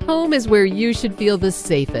Home is where you should feel the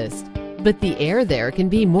safest, but the air there can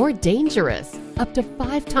be more dangerous, up to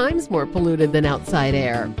 5 times more polluted than outside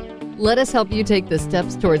air. Let us help you take the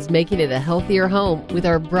steps towards making it a healthier home with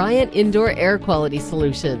our Bryant Indoor Air Quality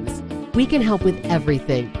Solutions. We can help with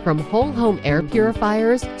everything from whole home air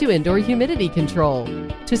purifiers to indoor humidity control.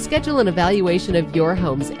 To schedule an evaluation of your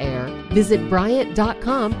home's air, visit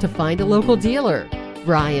Bryant.com to find a local dealer.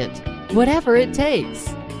 Bryant, whatever it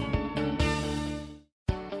takes.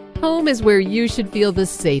 Home is where you should feel the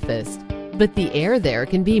safest, but the air there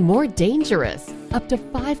can be more dangerous, up to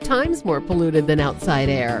 5 times more polluted than outside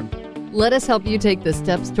air. Let us help you take the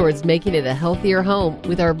steps towards making it a healthier home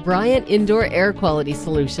with our Bryant Indoor Air Quality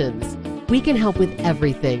Solutions. We can help with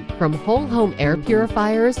everything from whole home air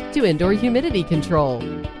purifiers to indoor humidity control.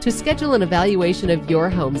 To schedule an evaluation of your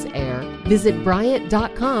home's air, visit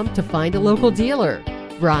Bryant.com to find a local dealer.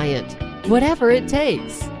 Bryant, whatever it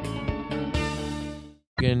takes.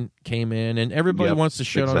 Hogan came in, and everybody wants to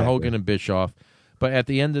shit on Hogan and Bischoff, but at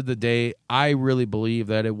the end of the day, I really believe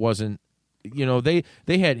that it wasn't. They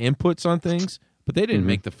had inputs on things, but they didn't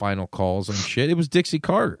make the final calls on shit. It was Dixie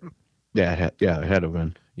Carter. Yeah, it had to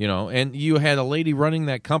been. And you had a lady running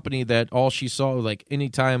that company that all she saw, like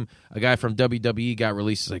anytime a guy from WWE got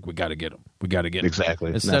released, it's like, we got to get him. We got to get him.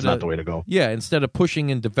 Exactly. That's not the way to go. Yeah, instead of pushing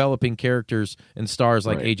and developing characters and stars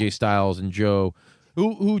like AJ Styles and Joe,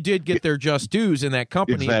 who did get their just dues in that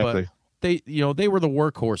company, exactly. But they were the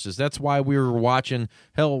workhorses. That's why we were watching,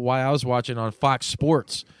 why I was watching on Fox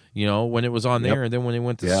Sports, when it was on there, and then when it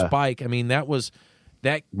went to Spike, I mean, that was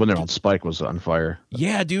that when they're on Spike was on fire.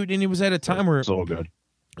 Yeah, dude, and it was at a time where so good.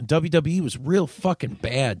 WWE was real fucking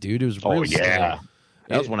bad, dude. It was real scary.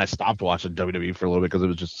 That was when I stopped watching WWE for a little bit because it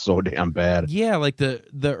was just so damn bad. Yeah, like the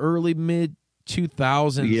early mid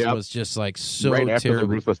 2000s was just like so right after terrible.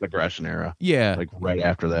 The Ruthless Aggression era. Yeah, like right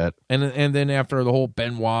after that, and then after the whole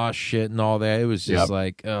Benoit shit and all that, it was just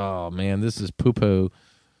like, oh man, this is poo poo.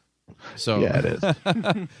 So yeah, it is.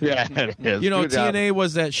 Yeah, it is. TNA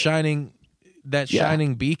was that shining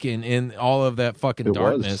beacon in all of that fucking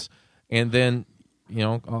darkness, and then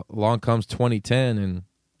along comes 2010, and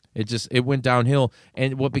It went downhill,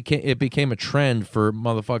 and it became a trend for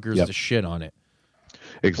motherfuckers to shit on it.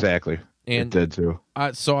 Exactly. And it did too.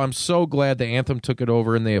 So I'm so glad the Anthem took it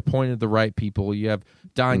over and they appointed the right people. You have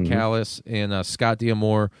Don Callis and Scott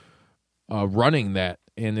D'Amore running that.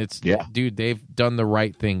 And dude, they've done the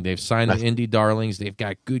right thing. They've signed the indie darlings. They've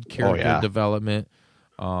got good character development.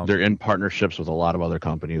 They're in partnerships with a lot of other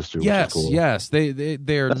companies too. Yes, which is cool. Yes.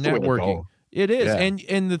 They're networking. It is,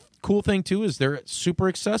 and the cool thing too is they're super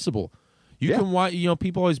accessible. You can watch.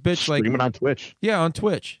 People always bitch stream it on Twitch. Yeah, on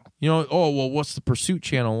Twitch. What's the Pursuit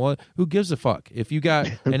channel? Who gives a fuck? If you got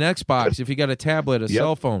an Xbox, if you got a tablet, a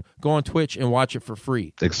cell phone, go on Twitch and watch it for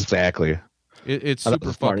free. Exactly. It's super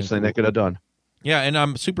the smartest thing they could have done. Yeah, and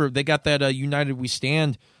I'm super. They got that United We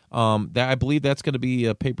Stand. That I believe that's going to be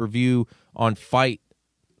a pay-per-view on Fight,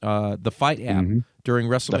 the Fight app during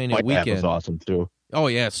WrestleMania the Fight weekend. App was awesome too. Oh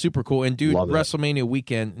yeah, super cool. And dude, WrestleMania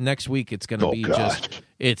weekend next week, it's going to be just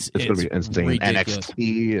it's going to be insane. Ridiculous.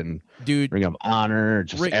 NXT and dude, Ring of Honor,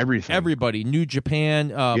 just everything. Everybody, New Japan,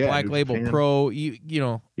 Black New Label Japan. Pro.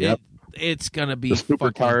 It's going to be the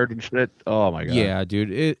super card and shit. Oh my god. Yeah, dude,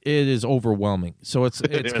 it is overwhelming. So it's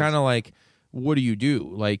kind of like, what do you do?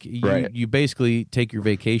 Like you basically take your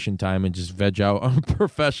vacation time and just veg out on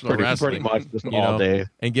professional wrestling, pretty much just all day,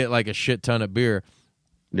 and get like a shit ton of beer.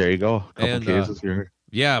 There you go. A couple cases here.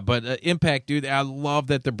 Yeah, but Impact, dude, I love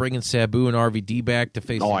that they're bringing Sabu and RVD back to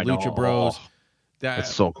face the Lucha Bros.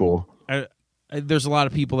 That's so cool. There's a lot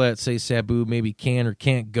of people that say Sabu maybe can or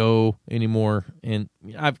can't go anymore, and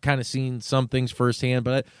I've kind of seen some things firsthand,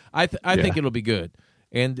 but I think it'll be good.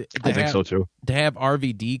 And I think so too. To have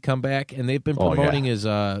RVD come back, and they've been promoting his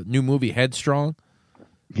new movie Headstrong.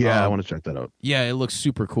 Yeah, I want to check that out. Yeah, it looks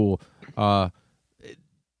super cool.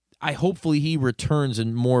 Hopefully he returns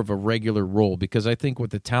in more of a regular role, because I think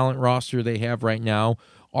with the talent roster they have right now,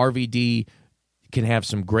 RVD can have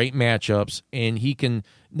some great matchups, and he can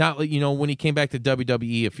not, when he came back to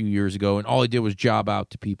WWE a few years ago and all he did was job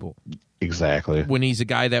out to people. Exactly. When he's a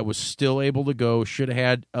guy that was still able to go, should have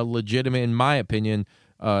had a legitimate, in my opinion,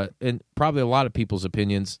 and probably a lot of people's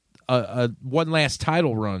opinions, one last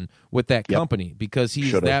title run with that company, because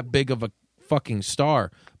he's that big of a fucking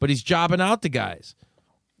star. But he's jobbing out to guys.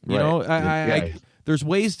 You know, there's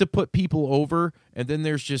ways to put people over, and then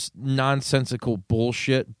there's just nonsensical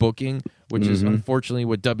bullshit booking, which is unfortunately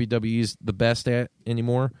what WWE's the best at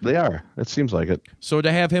anymore. They are. It seems like it. So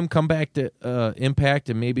to have him come back to Impact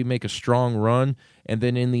and maybe make a strong run, and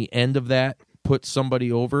then in the end of that put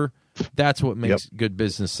somebody over, that's what makes good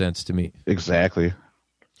business sense to me. Exactly.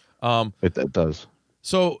 It does.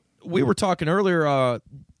 So we were talking earlier,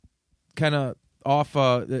 kind of off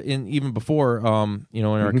in even before in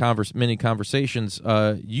our many conversations,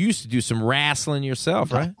 you used to do some wrestling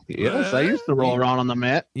yourself, right? Yes, I used to roll around on the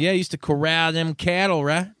mat. Yeah, you used to corral them cattle,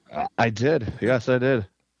 right? I did. Yes, I did.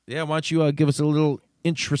 Yeah, why don't you give us a little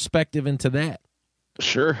introspective into that?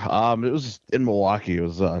 Sure. It was in Milwaukee. It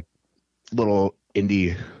was a little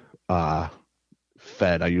indie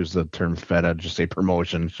fed. I use the term fed. I'd just say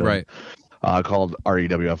promotion. So, right. Called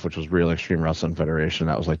REWF, which was Real Extreme Wrestling Federation.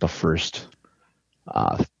 That was like the first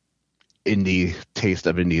indie taste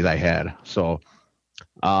of indie that I had. So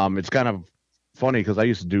it's kind of funny because I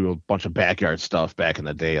used to do a bunch of backyard stuff back in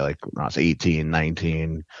the day, like when I was 18,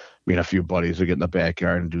 19. Me and a few buddies would get in the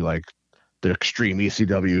backyard and do like the extreme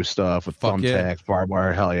ECW stuff with thumbtacks, barbed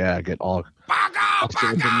wire. Hell yeah, get all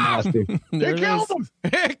nasty. They killed him.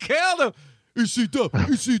 They killed him.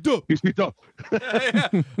 ECW.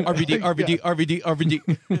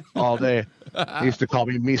 RVD. All day. They used to call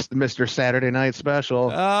me Mr. Saturday Night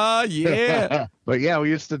Special. Yeah. But yeah, we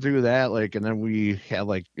used to do that. And then we had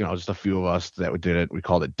just a few of us that did it. We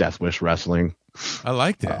called it Death Wish Wrestling. I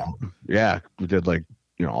like that. Yeah, we did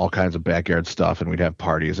all kinds of backyard stuff, and we'd have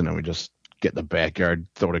parties, and then we just get in the backyard,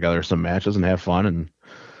 throw together some matches, and have fun. And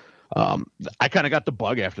I kind of got the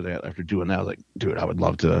bug after that. After doing that, I was like, dude, I would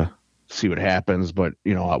love to see what happens, but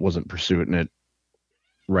I wasn't pursuing it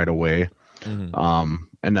right away. And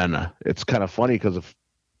then it's kind of funny because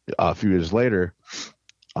a few years later,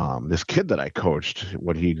 this kid that I coached,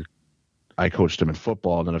 I coached him in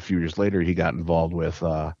football, and then a few years later he got involved with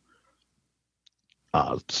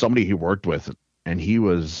somebody he worked with, and he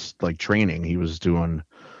was training. He was doing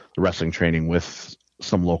wrestling training with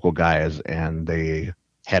some local guys, and they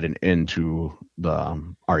had an into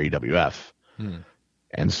the REWF.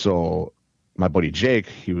 And so my buddy Jake,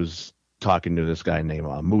 he was talking to this guy named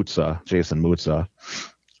Jason Mutza.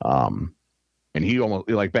 And he almost,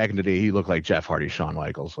 back in the day, he looked like Jeff Hardy, Shawn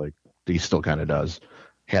Michaels. He still kind of does.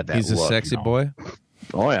 Had that He's look, a sexy boy?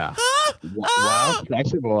 Oh, yeah. Wow,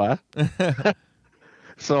 sexy boy.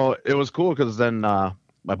 So it was cool because then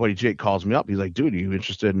my buddy Jake calls me up. He's like, dude, are you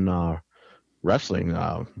interested in wrestling?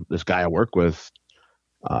 This guy I work with,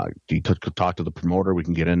 he could talk to the promoter. We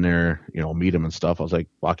can get in there, meet him and stuff. I was like,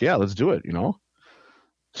 fuck yeah, let's do it,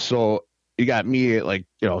 So he got me at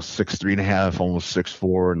 6'3.5", almost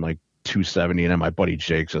 6'4", and 270. And then my buddy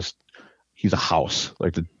Jake, he's a house.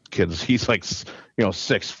 The kids, he's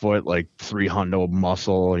 6 foot, 300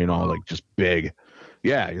 muscle, just big.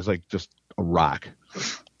 Yeah, he's just a rock.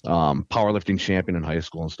 Powerlifting champion in high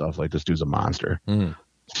school and stuff. This dude's a monster. Mm.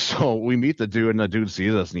 So we meet the dude, and the dude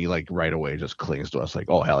sees us, and he right away just clings to us,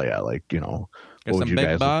 oh hell yeah, what would you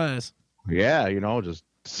guys? Buys. Yeah, just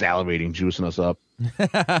salivating, juicing us up.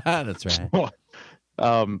 That's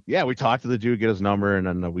right. Yeah, we talked to the dude, get his number, and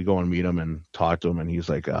then we go and meet him and talk to him, and he's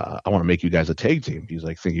like, I want to make you guys a tag team. He's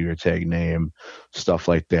like, think of your tag name, stuff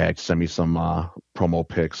like that. Send me some promo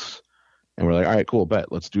pics, and we're like, all right, cool,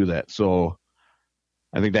 bet, let's do that. So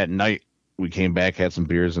I think that night we came back, had some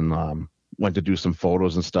beers, and went to do some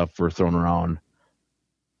photos and stuff. We're throwing around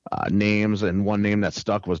names, and one name that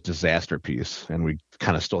stuck was Disaster Piece, and we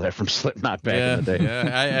kind of stole that from Slipknot back in the day.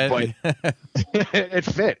 Yeah, but it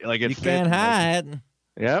fit. It you fit. Can't hide.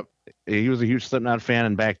 Yep, he was a huge Slipknot fan,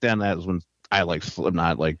 and back then that was when I liked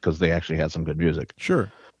Slipknot, because they actually had some good music.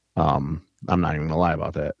 Sure. I'm not even gonna lie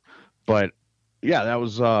about that, but yeah, that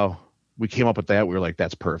was we came up with that. We were like,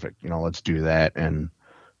 that's perfect. Let's do that, and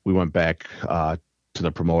we went back to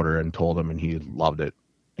the promoter and told him, and he loved it.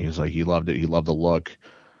 He's like, he loved it. He loved the look.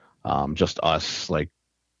 Just us,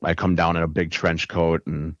 I come down in a big trench coat,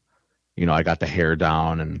 and I got the hair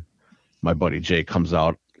down, and my buddy Jake comes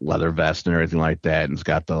out, leather vest and everything like that, and it's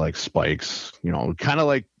got the spikes, kind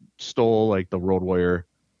of stole the Road Warrior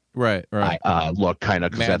right look, kind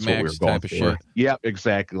of, because that's what we were going for. Shit. Yep,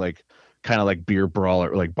 exactly. Kind of beer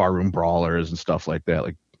brawler, barroom brawlers and stuff like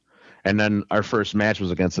that. And then our first match was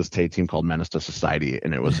against this tag team called Menace to Society,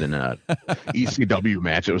 and it was in a ECW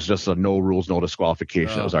match. It was just a no rules, no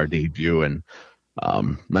disqualification. It was our debut, and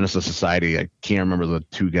Menace to Society, I can't remember the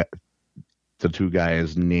two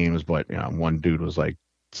guys' names, but one dude was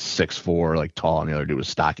 6'4", tall, and the other dude was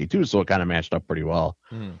stocky too, so it kind of matched up pretty well.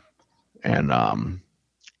 Mm. And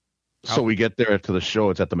so we get there to the show.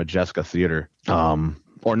 It's at the Majeska Theater,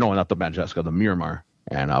 or no, not the Majeska, the Miramar.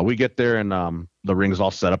 And we get there, and the ring's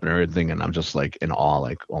all set up and everything, and I'm just in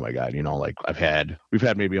awe, oh my god, we've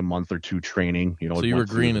had maybe a month or two training, So you were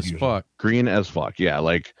green as fuck. Green as fuck, yeah.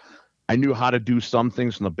 I knew how to do some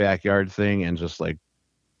things from the backyard thing, and just back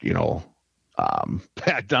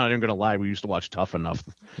down. I'm gonna lie, we used to watch Tough Enough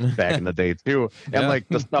back in the day too, and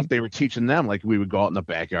the stuff they were teaching them, we would go out in the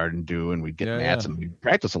backyard and do, and we'd get mats and we'd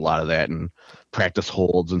practice a lot of that and practice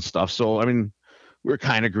holds and stuff. So I mean, we were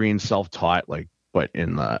kind of green, self-taught, but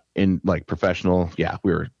in professional, yeah,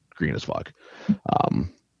 we were green as fuck.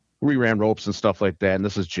 We ran ropes and stuff like that, and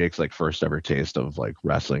this is Jake's first ever taste of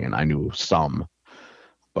wrestling, and I knew some,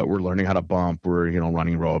 but we're learning how to bump. We're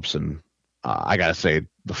running ropes, and I gotta say,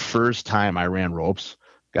 the first time I ran ropes,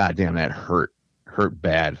 goddamn, that hurt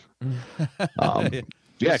bad. Yeah,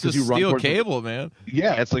 because you run steel cable, man.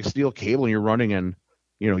 Yeah, it's like steel cable, and you're running, and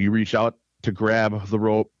you reach out to grab the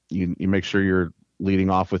rope. You make sure you're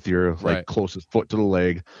leading off with your closest foot to the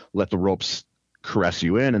leg, let the ropes caress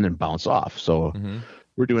you in, and then bounce off. So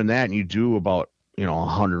we're doing that, and you do about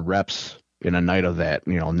 100 reps in a night of that.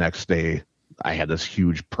 Next day I had this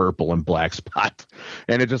huge purple and black spot,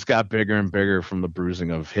 and it just got bigger and bigger from the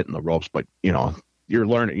bruising of hitting the ropes. But you're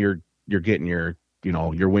learning, you're getting your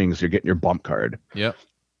your wings, you're getting your bump card. Yep.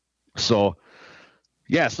 So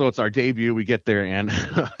yeah, so it's our debut. We get there, and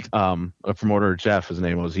a promoter, Jeff, his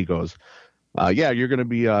name was, he goes, yeah, you're going to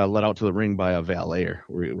be let out to the ring by a valet.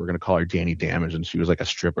 We're going to call her Danny Damage, and she was a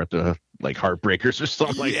stripper at the Heartbreakers or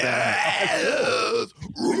something like that.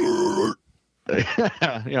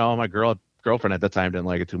 My girlfriend at that time didn't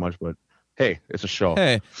like it too much, but hey, it's a show.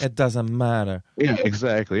 Hey, it doesn't matter. Yeah,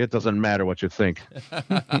 exactly. It doesn't matter what you think.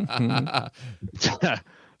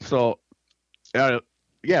 So,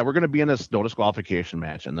 yeah, we're going to be in this no disqualification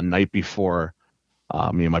match, and the night before,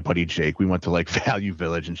 me and my buddy Jake, we went to Value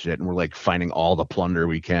Village and shit, and we're finding all the plunder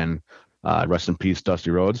we can. Rest in peace, Dusty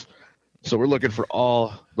Rhodes. So we're looking for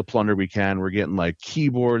all the plunder we can. We're getting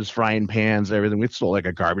keyboards, frying pans, everything. We stole a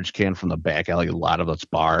garbage can from the back alley, a lot of it's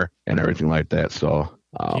bar and everything like that. So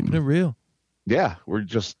keeping it real. Yeah, we're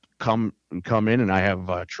just come in, and I have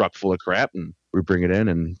a truck full of crap, and we bring it in,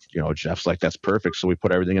 and Jeff's like, that's perfect. So we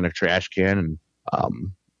put everything in a trash can, and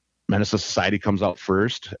Menace to Society comes out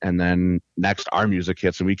first, and then next our music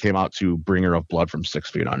hits, and we came out to Bringer of Blood from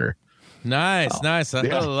 6 Feet Under. Nice. I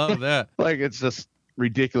love that. It's just,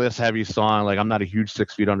 ridiculous heavy song. Like, I'm not a huge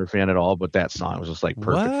 6 Feet Under fan at all, but that song was just like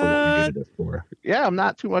perfect for what we needed it for. Yeah, I'm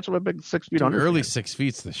not too much of a big 6 Feet Under early fan. 6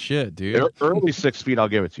 Feet's the shit, dude. Early 6 Feet, I'll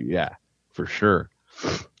give it to you. Yeah, for sure.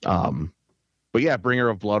 But yeah, Bringer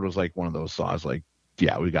of Blood was like one of those songs. Like,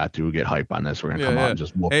 yeah, we got to get hype on this. We're gonna come out and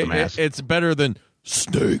just whoop them ass. It's better than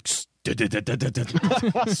Snakes. Snakes.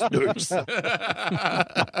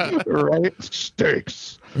 Right?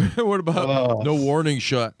 Steaks. What about No Warning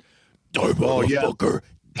Shot? Die, motherfucker.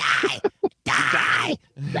 Die.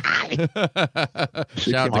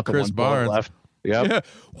 Shout out to Chris Barnes. Yep. Yeah.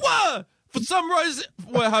 What? For some reason,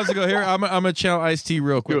 how's it go here? I'm gonna channel Ice-T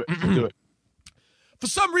real quick. Do it. For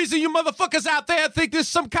some reason, you motherfuckers out there think this is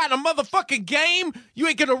some kind of motherfucking game. You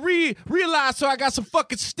ain't gonna realize, so I got some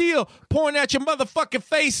fucking steel pointing at your motherfucking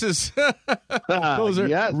faces. Those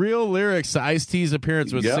are real lyrics to Ice-T's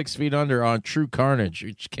appearance with 6 Feet Under on True Carnage,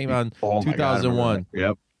 which came out in 2001.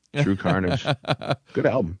 Yep. True Carnage. Good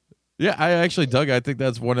album. Yeah, I actually dug it. I think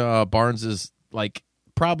that's one of Barnes's, like,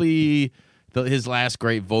 probably his last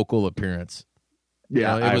great vocal appearance.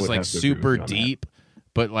 Yeah, it was like super deep.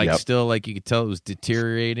 But, like, still, like, you could tell it was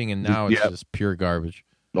deteriorating, and now it's just pure garbage.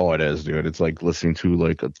 Oh, it is, dude. It's like listening to,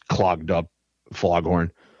 like, a clogged up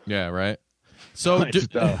foghorn. Yeah, right? So,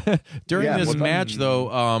 during this match,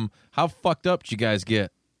 though, how fucked up did you guys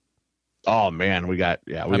get? Oh, man, we got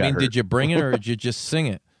hurt. Did you bring it, or did you just sing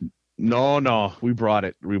it? No, we brought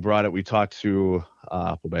it. We talked to,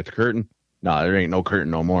 pull back the curtain. No, there ain't no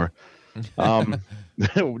curtain no more. No,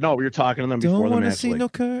 we were talking to them before the match. Don't want to see no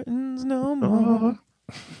curtains no more.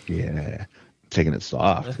 Yeah, taking it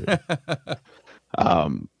soft.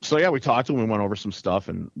 So yeah, we talked to them. We went over some stuff,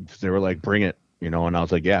 and they were like, "Bring it," and I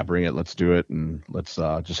was like, "Yeah, bring it. Let's do it, and let's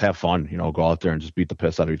just have fun. Go out there and just beat the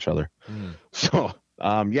piss out of each other." So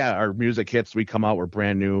our music hits. We come out. We're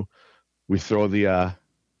brand new. We throw the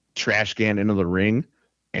trash can into the ring,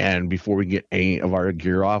 and before we get any of our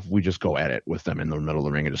gear off, we just go at it with them in the middle of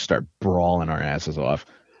the ring and just start brawling our asses off.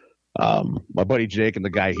 My buddy Jake and the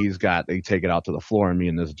guy they take it out to the floor, and me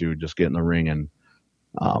and this dude just get in the ring, and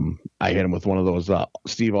I hit him with one of those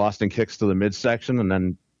Steve Austin kicks to the midsection, and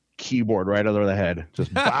then keyboard right under the head,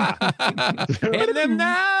 just bah. Hit them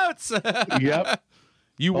notes. Yep.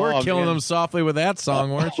 You were killing them softly with that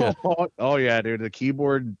song, weren't you? Oh yeah, dude. The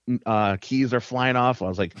keyboard keys are flying off. I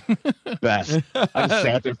was like, best. I just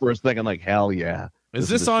sat there for a second, like, hell yeah. Is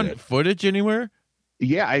this on footage anywhere?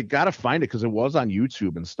 Yeah, I gotta find it because it was on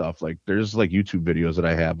YouTube and stuff. Like, there's like YouTube videos that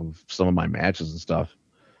I have of some of my matches and stuff.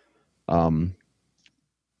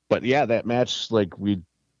 But yeah, that match, like, right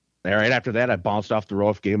after that, I bounced off the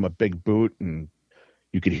rope, gave him a big boot, and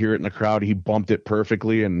you could hear it in the crowd. He bumped it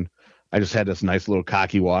perfectly, and I just had this nice little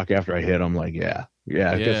cocky walk after I hit him. Like, yeah.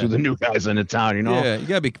 I guess we're the new guys in the town, Yeah, you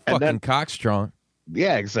gotta be fucking cock strong.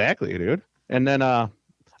 Yeah, exactly, dude. And then I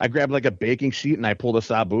grabbed like a baking sheet and I pulled a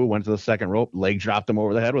Sabu, went to the second rope, leg dropped him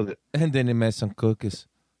over the head with it. And then he made some cookies.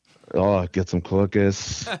 Oh, get some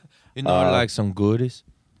cookies. I like some goodies.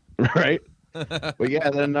 Right? But yeah,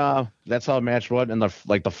 then that's how the match went. And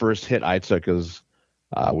the first hit I took is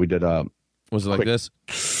we did was it like this?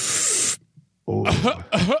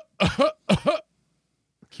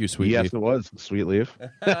 Cue Sweet Leaf. Yes, it was Sweet Leaf.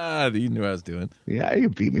 You knew what I was doing. Yeah, you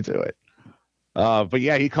beat me to it. But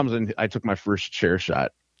yeah, he comes in. I took my first chair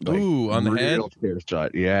shot. Like, on the head? Chair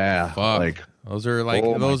shot. Yeah. Fuck. Like, those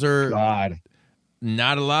are God.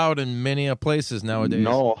 Not allowed in many places nowadays.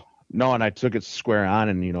 No, and I took it square on,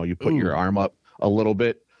 and you put your arm up a little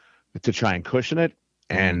bit to try and cushion it,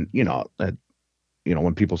 and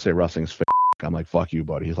when people say wrestling's fake, I'm like, fuck you,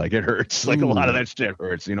 buddy. Like, it hurts. Like, a lot of that shit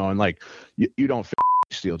hurts, and like you don't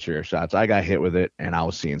steal chair shots. I got hit with it, and I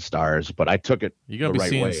was seeing stars, but I took it. You're gonna be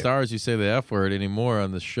seeing stars. You say the F word anymore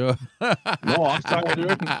on the show? No, I'm sorry,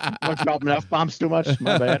 dude. I'm dropping F-bombs too much.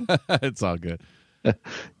 My bad. It's all good.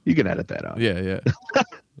 You can edit that out. Yeah.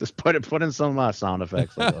 Just put in some sound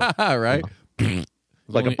effects. Right.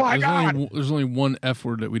 Like there's only one F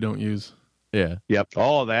word that we don't use. Yeah. Yep.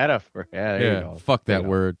 Oh, that F word. Yeah. There you go. Fuck that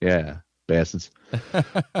word. Yeah. Bastards.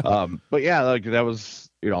 But yeah, like, that was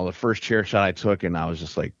the first chair shot I took, and I was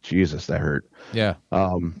just like, Jesus, that hurt. Yeah.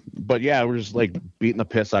 But yeah, we're just like beating the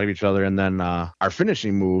piss out of each other, and then our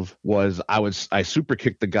finishing move was I super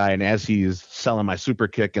kicked the guy, and as he's selling my super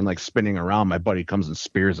kick and like spinning around, my buddy comes and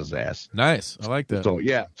spears his ass. Nice. I like that. So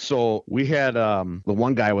yeah, we had the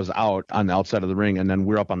one guy was out on the outside of the ring, and then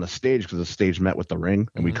we're up on the stage because the stage met with the ring,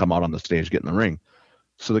 and we come out on the stage, get in the ring.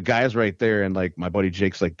 So the guy's right there, and like my buddy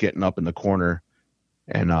Jake's like getting up in the corner,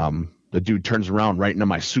 and the dude turns around right into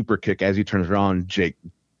my super kick. As he turns around, Jake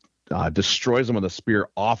destroys him with a spear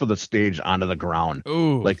off of the stage onto the ground.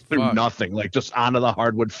 Ooh, like through nothing, like just onto the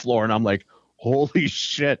hardwood floor. And I'm like, holy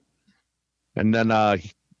shit. And then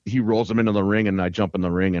he rolls him into the ring, and I jump in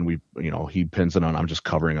the ring, and he pins it on. I'm just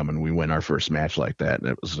covering him, and we win our first match like that. And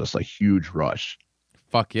it was just a huge rush.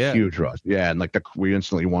 Fuck yeah. Huge rush. Yeah. And we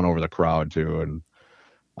instantly won over the crowd too. And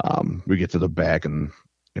we get to the back, and,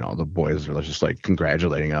 the boys are just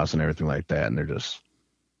congratulating us and everything like that. And they're just,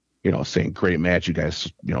 saying, great match. You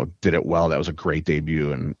guys, did it well. That was a great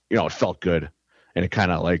debut. And, it felt good. And it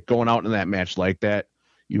kind of going out in that match like that,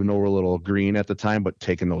 we're a little green at the time, but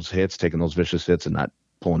taking those vicious hits and not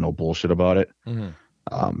pulling no bullshit about it,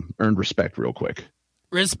 earned respect real quick.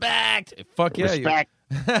 Respect. Fuck yeah. Respect.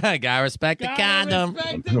 Gotta respect the condom.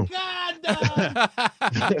 Respect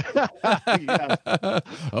the condom.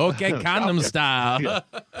 Okay, condom style.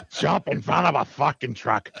 Jump in front of a fucking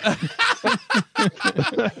truck.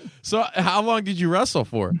 So how long did you wrestle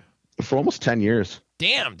for? For almost 10 years.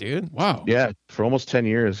 Damn, dude. Wow. Yeah, for almost 10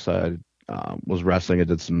 years. I was wrestling. I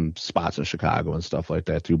did some spots in Chicago and stuff like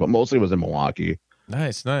that too, but mostly was in Milwaukee.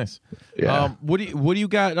 Nice. Yeah. What do you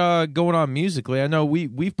got going on musically? I know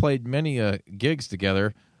we've played many gigs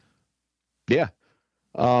together. Yeah.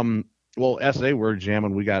 Well, SA, we're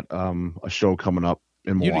jamming. We got a show coming up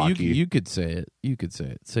in Milwaukee. You could say it. You could say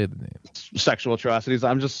it. Say the name. Sexual Atrocities.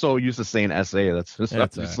 I'm just so used to saying SA. That's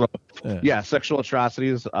yeah, Sexual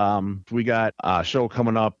Atrocities. We got a show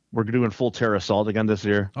coming up. We're doing Full Terror Assault again this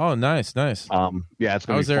year. Oh, nice. Yeah, it's gonna be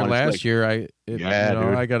fun. I was there last year. Dude.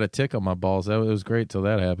 I got a tick on my balls. It was great till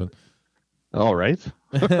that happened. All right.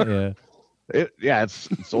 Yeah.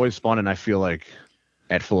 It's always fun, and I feel like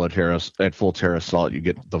at Full Terror Assault, you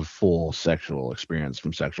get the full sexual experience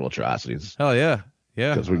from Sexual Atrocities. Hell yeah.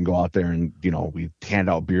 Yeah. Because we can go out there and, we hand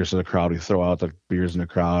out beers to the crowd. We throw out the beers in the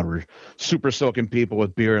crowd. We're super soaking people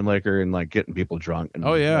with beer and liquor and getting people drunk. And,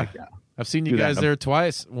 oh, yeah. I've seen you guys there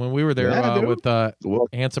twice when we were there with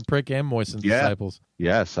Handsome Prick and Moistened Disciples.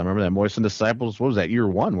 Yes, I remember that. Moistened Disciples. What was that? Year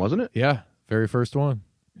 1, wasn't it? Yeah. Very first one.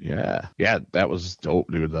 Yeah. Yeah, that was dope,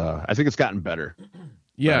 dude. I think it's gotten better.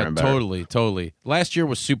 Yeah, totally. Last year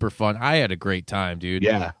was super fun. I had a great time, dude.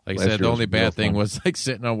 Yeah. Like I said, the only bad thing was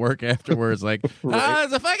sitting on work afterwards, there's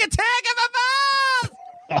a fucking tag in my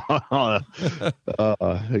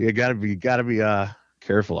balls. You gotta be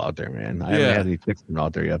careful out there, man. I haven't had any ticks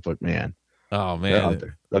out there yet, but man. Oh man, out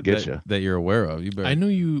there. They'll get you. That you're aware of. You better. I know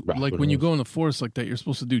you when you go in the forest like that, you're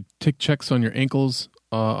supposed to do tick checks on your ankles,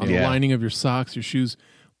 on the lining of your socks, your shoes.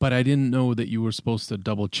 But I didn't know that you were supposed to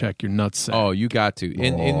double check your nutsack. Oh, you got to.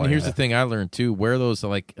 And here's the thing I learned too: wear those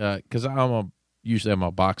because usually I'm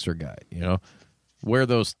a boxer guy, Wear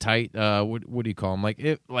those tight. What do you call them?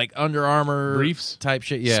 Like Under Armour briefs type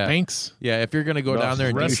shit. Yeah, Spanx. Yeah, if you're gonna go down there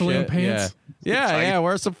and wrestling do shit, pants. Yeah.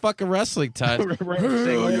 Wear some fucking wrestling tights.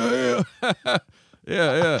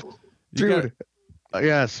 Yeah. Dude.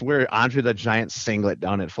 I swear, Andre the Giant singlet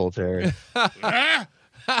down at Full Terror.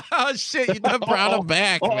 Oh shit! You done brought him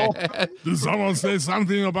back, man. Did someone say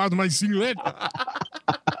something about my singlet?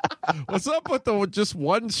 What's up with just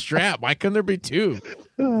one strap? Why couldn't there be two?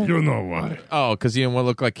 You know why? Oh, because you didn't want to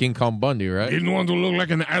look like King Kong Bundy, right? Didn't want to look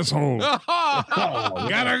like an asshole.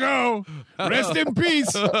 Gotta go. Rest in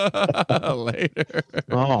peace. Later.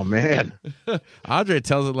 Oh man, Andre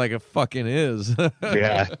tells it like it fucking is.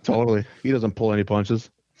 Yeah, totally. He doesn't pull any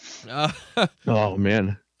punches. Oh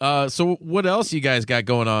man. So what else you guys got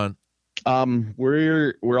going on?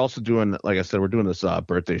 We're also doing, like I said, we're doing this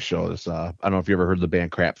birthday show. This I don't know if you ever heard of the band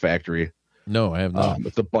Crap Factory. No, I have not.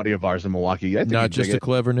 It's a buddy of ours in Milwaukee. Not just a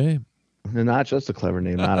clever name. Not just a clever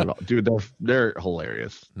name, not at all. Dude, they're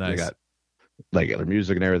hilarious. Nice. They got their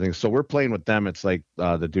music and everything. So we're playing with them. It's like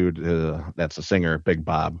the dude that's the singer, Big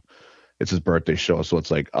Bob. It's his birthday show, so it's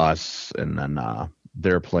like us, and then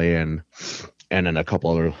they're playing, and then a couple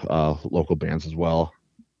other local bands as well.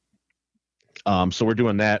 So we're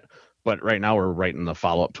doing that, but right now we're writing the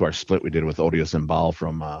follow-up to our split we did with Odious and Baal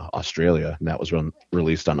from Australia, and that was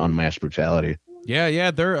released on Unmatched Brutality.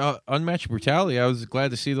 Yeah, they're Unmatched Brutality. I was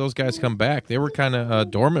glad to see those guys come back. They were kind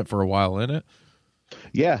of dormant for a while, innit it?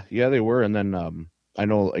 Yeah, they were, and then I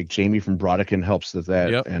know like Jamie from Brodican helps with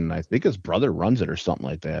that, yep. And I think his brother runs it or something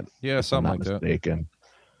like that. Yeah, something like that. I don't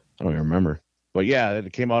even remember, but yeah,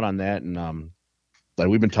 it came out on that, and like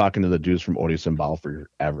we've been talking to the dudes from Odious and Baal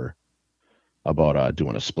forever about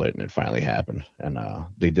doing a split, and it finally happened. And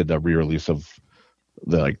they did the re-release of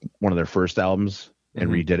one of their first albums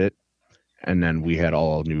and redid it, and then we had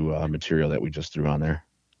all new material that we just threw on there.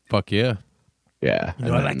 Fuck yeah. I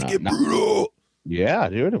like to get brutal. Yeah,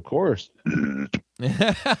 dude, of course. Did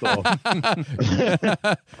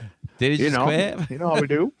it just you know how we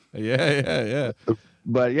do. Yeah.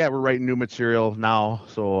 But yeah, we're writing new material now,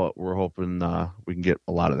 so we're hoping we can get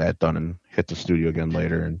a lot of that done and hit the studio again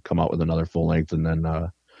later and come out with another full length. And then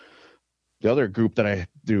the other group that I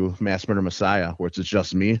do, Mass Murder Messiah, where it's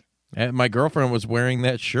just me. And my girlfriend was wearing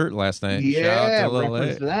that shirt last night. Yeah,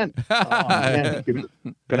 represent. Oh, man.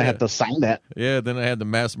 Gonna have to sign that. Yeah, then I had to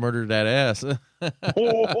mass murder that ass.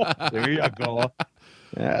 Oh, there you go.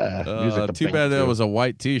 Yeah. Too bad that was a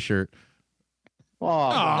white T-shirt.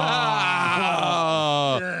 Oh.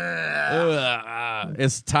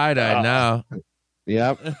 It's tie-dye now.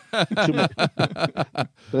 Yep.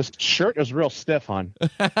 This shirt is real stiff, hon.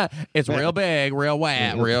 It's real big, real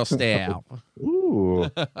wet, real stiff. Ooh.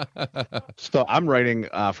 So I'm writing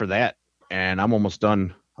for that, and I'm almost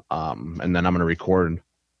done. And then I'm going to record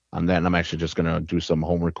on that, and I'm actually just going to do some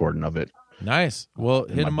home recording of it. Nice. Well,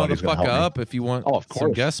 hit a motherfucker up if you want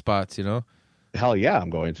some guest spots, you know. Hell yeah, I'm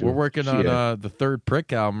going to. We're working on the third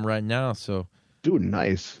Prick album right now, so. Dude,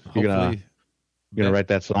 nice. Hopefully. You gonna write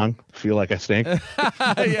that song? Feel Like I Stink?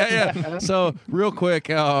 yeah. So real quick,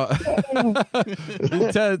 tell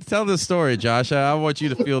the story, Josh. I want you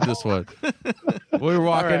to feel this one. We're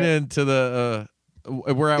walking into the.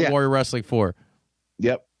 We're at Warrior Wrestling 4.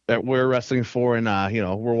 Yep, at Warrior Wrestling 4, and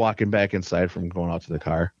we're walking back inside from going out to the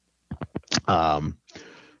car. So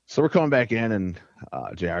we're coming back in, and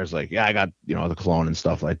JR's like, "Yeah, I got the cologne and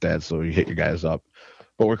stuff like that." So you hit your guys up,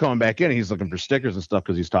 but we're coming back in. He's looking for stickers and stuff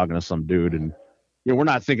because he's talking to some dude and. We're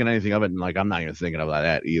not thinking anything of it, and like I'm not even thinking about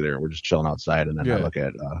that either. We're just chilling outside, and then I look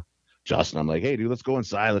at Justin. I'm like, "Hey, dude, let's go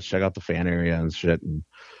inside. Let's check out the fan area and shit." And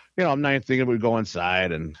I'm not even thinking we go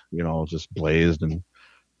inside, and just blazed and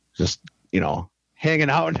just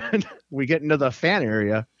hanging out. And we get into the fan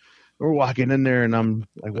area. We're walking in there, and I'm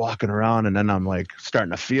like walking around, and then I'm like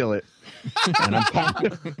starting to feel it, and I'm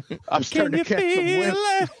starting to catch some wind.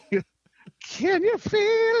 Can you feel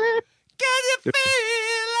it? Can you feel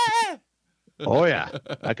it? Oh yeah,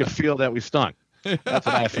 I could feel that we stunk. That's what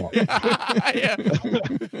I felt.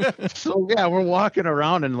 So yeah, we're walking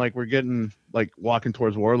around and like we're getting like walking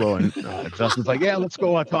towards Warlow, and Justin's like, "Yeah, let's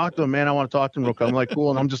go. I talk to him, man. I want to talk to him real quick." I'm like,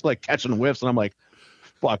 "Cool," and I'm just like catching whiffs, and I'm like,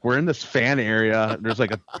 "Fuck, we're in this fan area. There's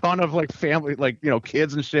like a ton of like family, like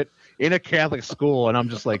kids and shit in a Catholic school," and I'm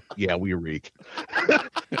just like, "Yeah, we reek."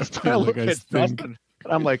 I look at Justin,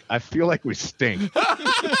 and I'm like, "I feel like we stink."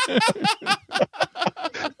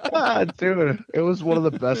 Dude, it was one of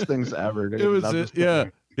the best things ever. Dude. It was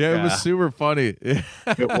it was super funny. It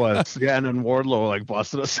was. Yeah, and then Wardlow like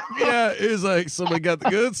busted us. Yeah, it was like somebody got the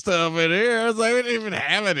good stuff in here. I was like, we didn't even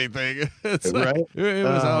have anything. It's like, right? It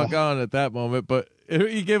was all gone at that moment, but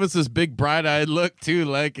he gave us this big bright-eyed look too,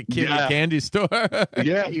 like a kid in a candy store.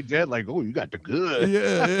 Yeah, he did. Like, "Oh, you got the good."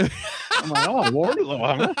 Yeah. I'm like, "Oh,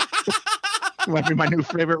 Wardlow, huh? Might be my new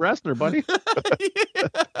favorite wrestler, buddy."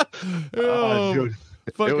 Oh, dude.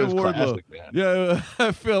 Fucking Wardlow. Classic, man. Yeah,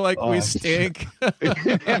 I feel like we stink. Then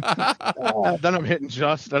I'm hitting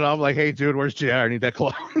Justin. I'm like, "Hey, dude, where's JR? I need that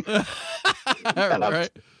cologne." Right.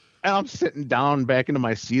 And I'm sitting down back into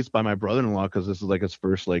my seats by my brother-in-law because this is like his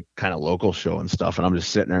first like kind of local show and stuff. And I'm just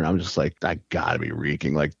sitting there and I'm just like, I gotta be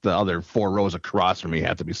reeking. Like the other 4 rows across from me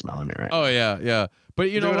have to be smelling me, right? Oh yeah. But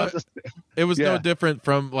you know what? It was no different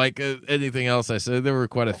from like anything else I said. There were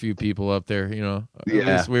quite a few people up there, At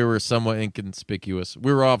least we were somewhat inconspicuous.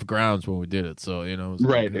 We were off grounds when we did it, so it was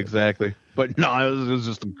right, exactly. But no, it was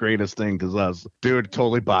just the greatest thing because dude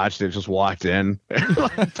totally botched it. Just walked in,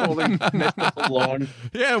 totally missed the cologne.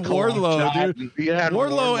 Yeah, Wardlow, dude. Yeah,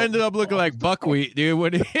 Wardlow ended up looking like buckwheat, dude.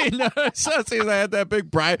 When he noticed us, he had that big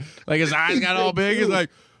bright, like his eyes got all big. He's like,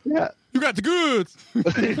 "Yeah, you got the goods."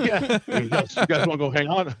 Yeah, you guys want to go hang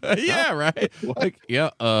out? Yeah, right. Like,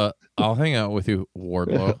 yeah, I'll hang out with you,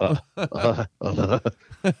 Wardlow.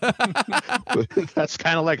 That's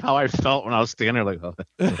kind of like how I felt when I was standing there. Like,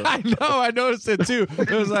 I know, I noticed it too. It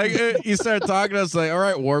was like you started talking to us, like, "All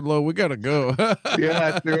right, Wardlow, we gotta go."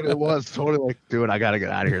 Yeah, dude, it was totally like, "Dude, I gotta get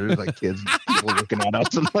out of here." There's like kids people looking at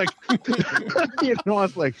us, and like, I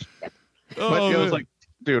was like, but it was like,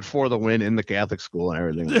 dude, for the win in the Catholic school and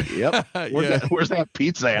everything. Like, yep. Where's that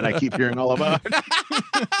pizza? And I keep hearing all about it.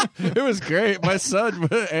 It was great. My son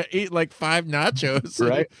would eat like 5 nachos.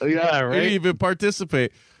 Right? Yeah, right. He didn't even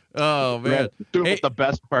participate. Oh, man. Right. Dude, but the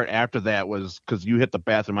best part after that was because you hit the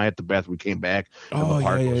bathroom, I hit the bathroom, we came back, and the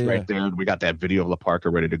park was right there. And we got that video of La Parka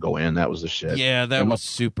ready to go in. That was the shit. Yeah, that was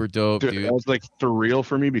super dope, dude. That was like surreal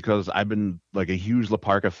for me because I've been like a huge La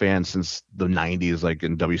Parka fan since the 90s, like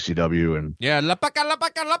in WCW. And yeah, La Parka, La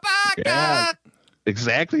Parka, La Parka. Yeah.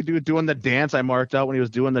 Exactly, dude. Doing the dance, I marked out when he was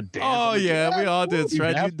doing the dance. Oh, yeah, we all did.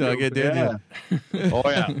 Fred, you dug it, didn't you? Oh,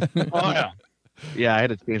 yeah. Oh, yeah. Yeah, I had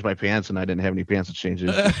to change my pants, and I didn't have any pants to change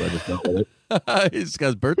it, so I just went with it. He's got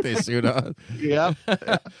his birthday suit on. Yeah.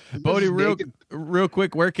 Bodie, real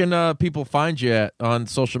quick, where can people find you at on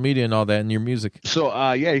social media and all that and your music?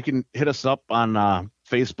 So, you can hit us up on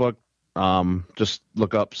Facebook. Just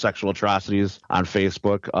look up Sexual Atrocities on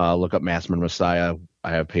Facebook. Look up Massman Messiah.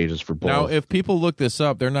 I have pages for both. Now, if people look this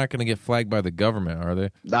up, they're not going to get flagged by the government, are they?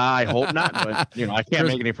 I hope not, but I can't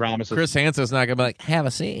make any promises. Chris Hansen's not going to be like, have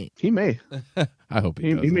a seat. He may. I hope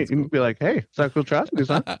he does. He may be like, hey, Sexual Atrocities,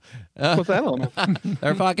 huh? What's that all about?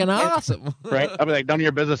 They're fucking awesome. Right? I'll be like, none of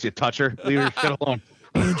your business, you toucher. Leave your shit alone.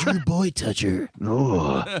 Andrew Boy Toucher.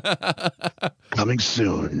 Oh, coming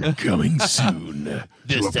soon. Coming soon.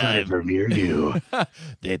 This time near you.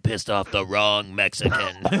 they pissed off the wrong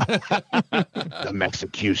Mexican. The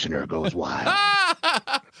Mexicutioner goes wild.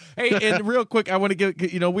 Hey, and real quick, I want to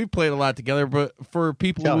get, we've played a lot together, but for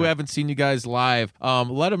people who haven't seen you guys live,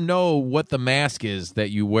 let them know what the mask is that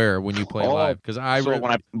you wear when you play live. Because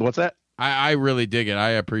what's that? I really dig it.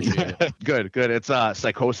 I appreciate it. Good. It's a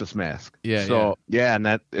Psychosis mask. Yeah. So and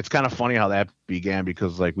that it's kind of funny how that began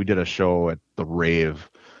because we did a show at the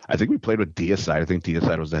Rave. I think we played with Deicide. I think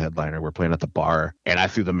Deicide was the headliner. We're playing at the bar, and I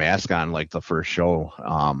threw the mask on the first show.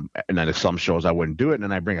 And then at some shows I wouldn't do it, and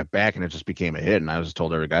then I bring it back, and it just became a hit. And I just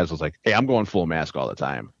told every guys, I was like, "Hey, I'm going full mask all the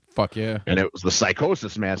time." Fuck yeah. And it was the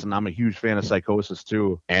Psychosis mask, and I'm a huge fan of Psychosis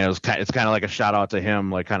too. And it's kind of like a shout out to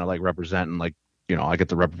him, representing I get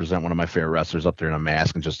to represent one of my favorite wrestlers up there in a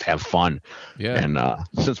mask and just have fun. Yeah. And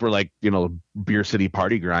since we're Beer City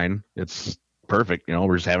party grind, it's perfect.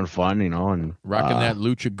 We're just having fun, and rocking that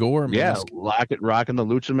Lucha Gore mask. Yeah, rocking the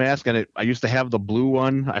Lucha mask. And I used to have the blue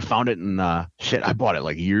one. I found it in I bought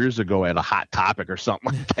it years ago at a Hot Topic or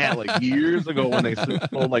something like that. Years ago when they sold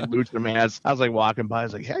Lucha masks. I was walking by, I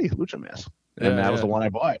was like, hey, Lucha mask. And that was the one I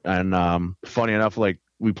bought. And funny enough, we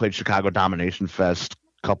played Chicago Domination Fest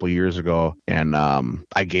couple years ago, and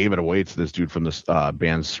I gave it away to this dude from this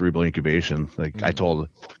band Cerebral Incubation. I told,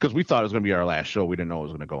 because we thought it was going to be our last show, we didn't know it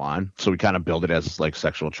was going to go on, so we kind of built it as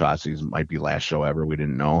Sexual Atrocities might be last show ever. We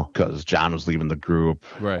didn't know because John was leaving the group,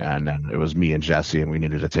 right? And then it was me and Jesse, and we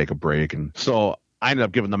needed to take a break, and so I ended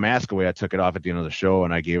up giving the mask away. I took it off at the end of the show,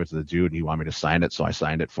 and I gave it to the dude, and he wanted me to sign it, so I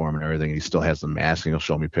signed it for him and everything. He still has the mask, and he'll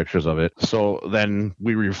show me pictures of it. So then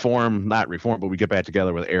we not reform, but we get back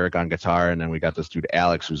together with Eric on guitar, and then we got this dude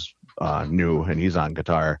Alex who's new, and he's on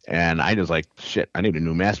guitar. And I was like, shit, I need a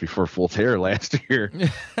new mask before Full Terror last year.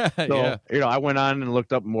 So I went on and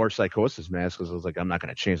looked up more Psychosis masks because I was like, I'm not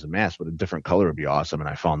going to change the mask, but a different color would be awesome. And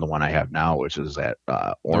I found the one I have now, which is that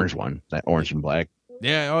orange one, that orange and black.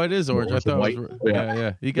 Yeah, it is orange. I thought white. It was,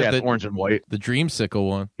 yeah. You got the orange and white. The Dreamsicle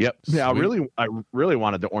one. Yep. Sweet. Yeah, I really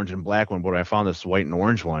wanted the orange and black one, but I found this white and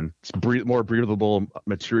orange one. It's more breathable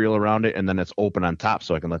material around it, and then it's open on top,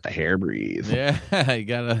 so I can let the hair breathe. Yeah, you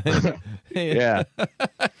gotta. Yeah.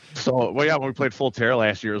 So, when we played Full Terror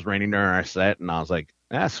last year, it was raining during our set, and I was like,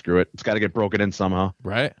 screw it. It's got to get broken in somehow.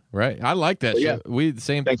 Right. I like that shit. Yeah.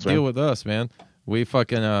 Same deal with us, man. We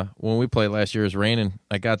fucking when we played last year, it was raining.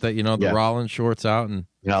 I got that, the Rollins shorts out, and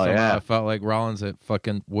I felt like Rollins at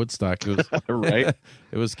fucking Woodstock. It was right.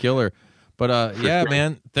 It was killer. But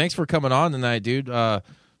man, thanks for coming on tonight, dude.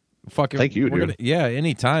 Fucking thank you, dude.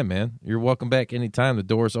 Anytime, man. You're welcome back anytime. The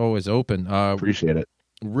door's always open. Appreciate it.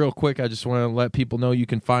 Real quick, I just want to let people know you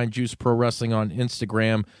can find Juice Pro Wrestling on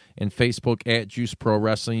Instagram and Facebook at Juice Pro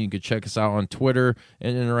Wrestling. You can check us out on Twitter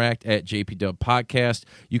and interact at JPW Podcast.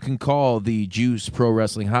 You can call the Juice Pro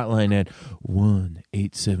Wrestling hotline at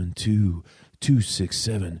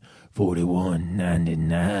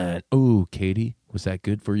 1-872-267-4199. Oh, Katie, was that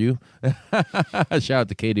good for you? Shout out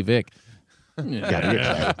to Katie Vick.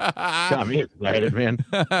 Got me excited, man.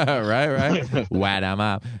 Right. What am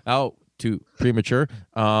I? Oh, too premature.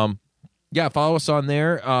 Follow us on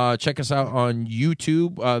there. Check us out on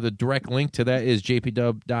YouTube. The direct link to that is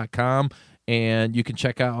jpdub.com, and you can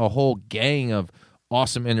check out a whole gang of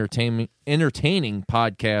awesome entertaining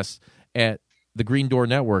podcasts at the Green Door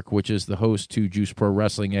Network, which is the host to Juice Pro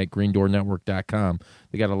Wrestling at greendoornetwork.com.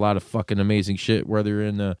 They got a lot of fucking amazing shit, whether you're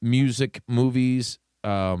in the music, movies,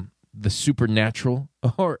 the supernatural,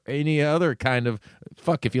 or any other kind of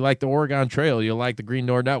if you like the Oregon Trail, you'll like the Green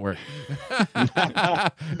Door Network.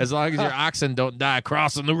 As long as your oxen don't die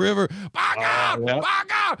crossing the river. Back out!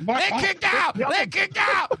 They kicked out!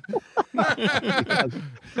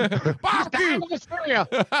 Fuck you!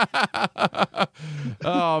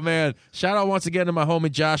 Oh man. Shout out once again to my homie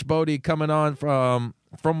Josh Bodi coming on from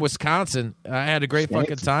Wisconsin. I had a great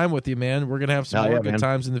fucking time with you, man. We're going to have some more good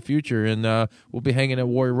times in the future, and we'll be hanging at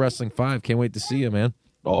Warrior Wrestling 5. Can't wait to see you, man.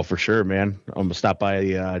 Oh, for sure, man. I'm going to stop by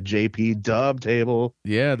the JP Dub table.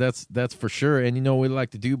 Yeah, that's for sure. And you know what we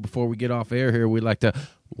like to do before we get off air here? We like to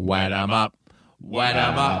wet 'em up, wet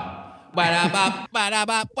 'em up, wet 'em up, wet 'em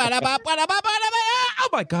up, wet 'em up, wet 'em up, wet 'em up. Oh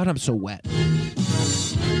my God, I'm so wet.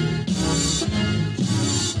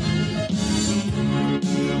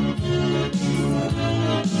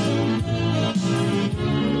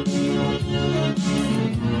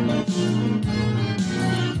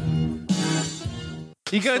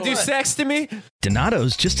 You gonna do sex to me?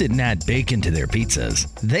 Donato's just didn't add bacon to their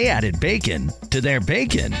pizzas. They added bacon to their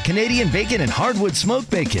bacon. Canadian bacon and hardwood smoked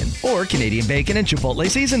bacon. Or Canadian bacon and Chipotle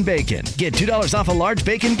seasoned bacon. Get $2 off a large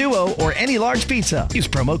bacon duo or any large pizza. Use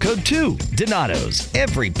promo code 2. Donato's.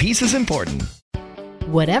 Every piece is important.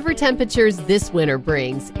 Whatever temperatures this winter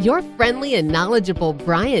brings, your friendly and knowledgeable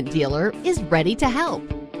Bryant dealer is ready to help.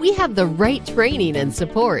 We have the right training and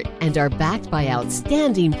support and are backed by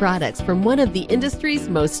outstanding products from one of the industry's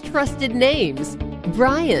most trusted names,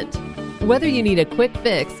 Bryant. Whether you need a quick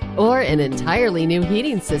fix or an entirely new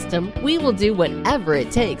heating system, we will do whatever it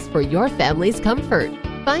takes for your family's comfort.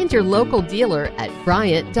 Find your local dealer at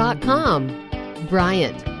Bryant.com.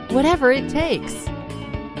 Bryant, whatever it takes.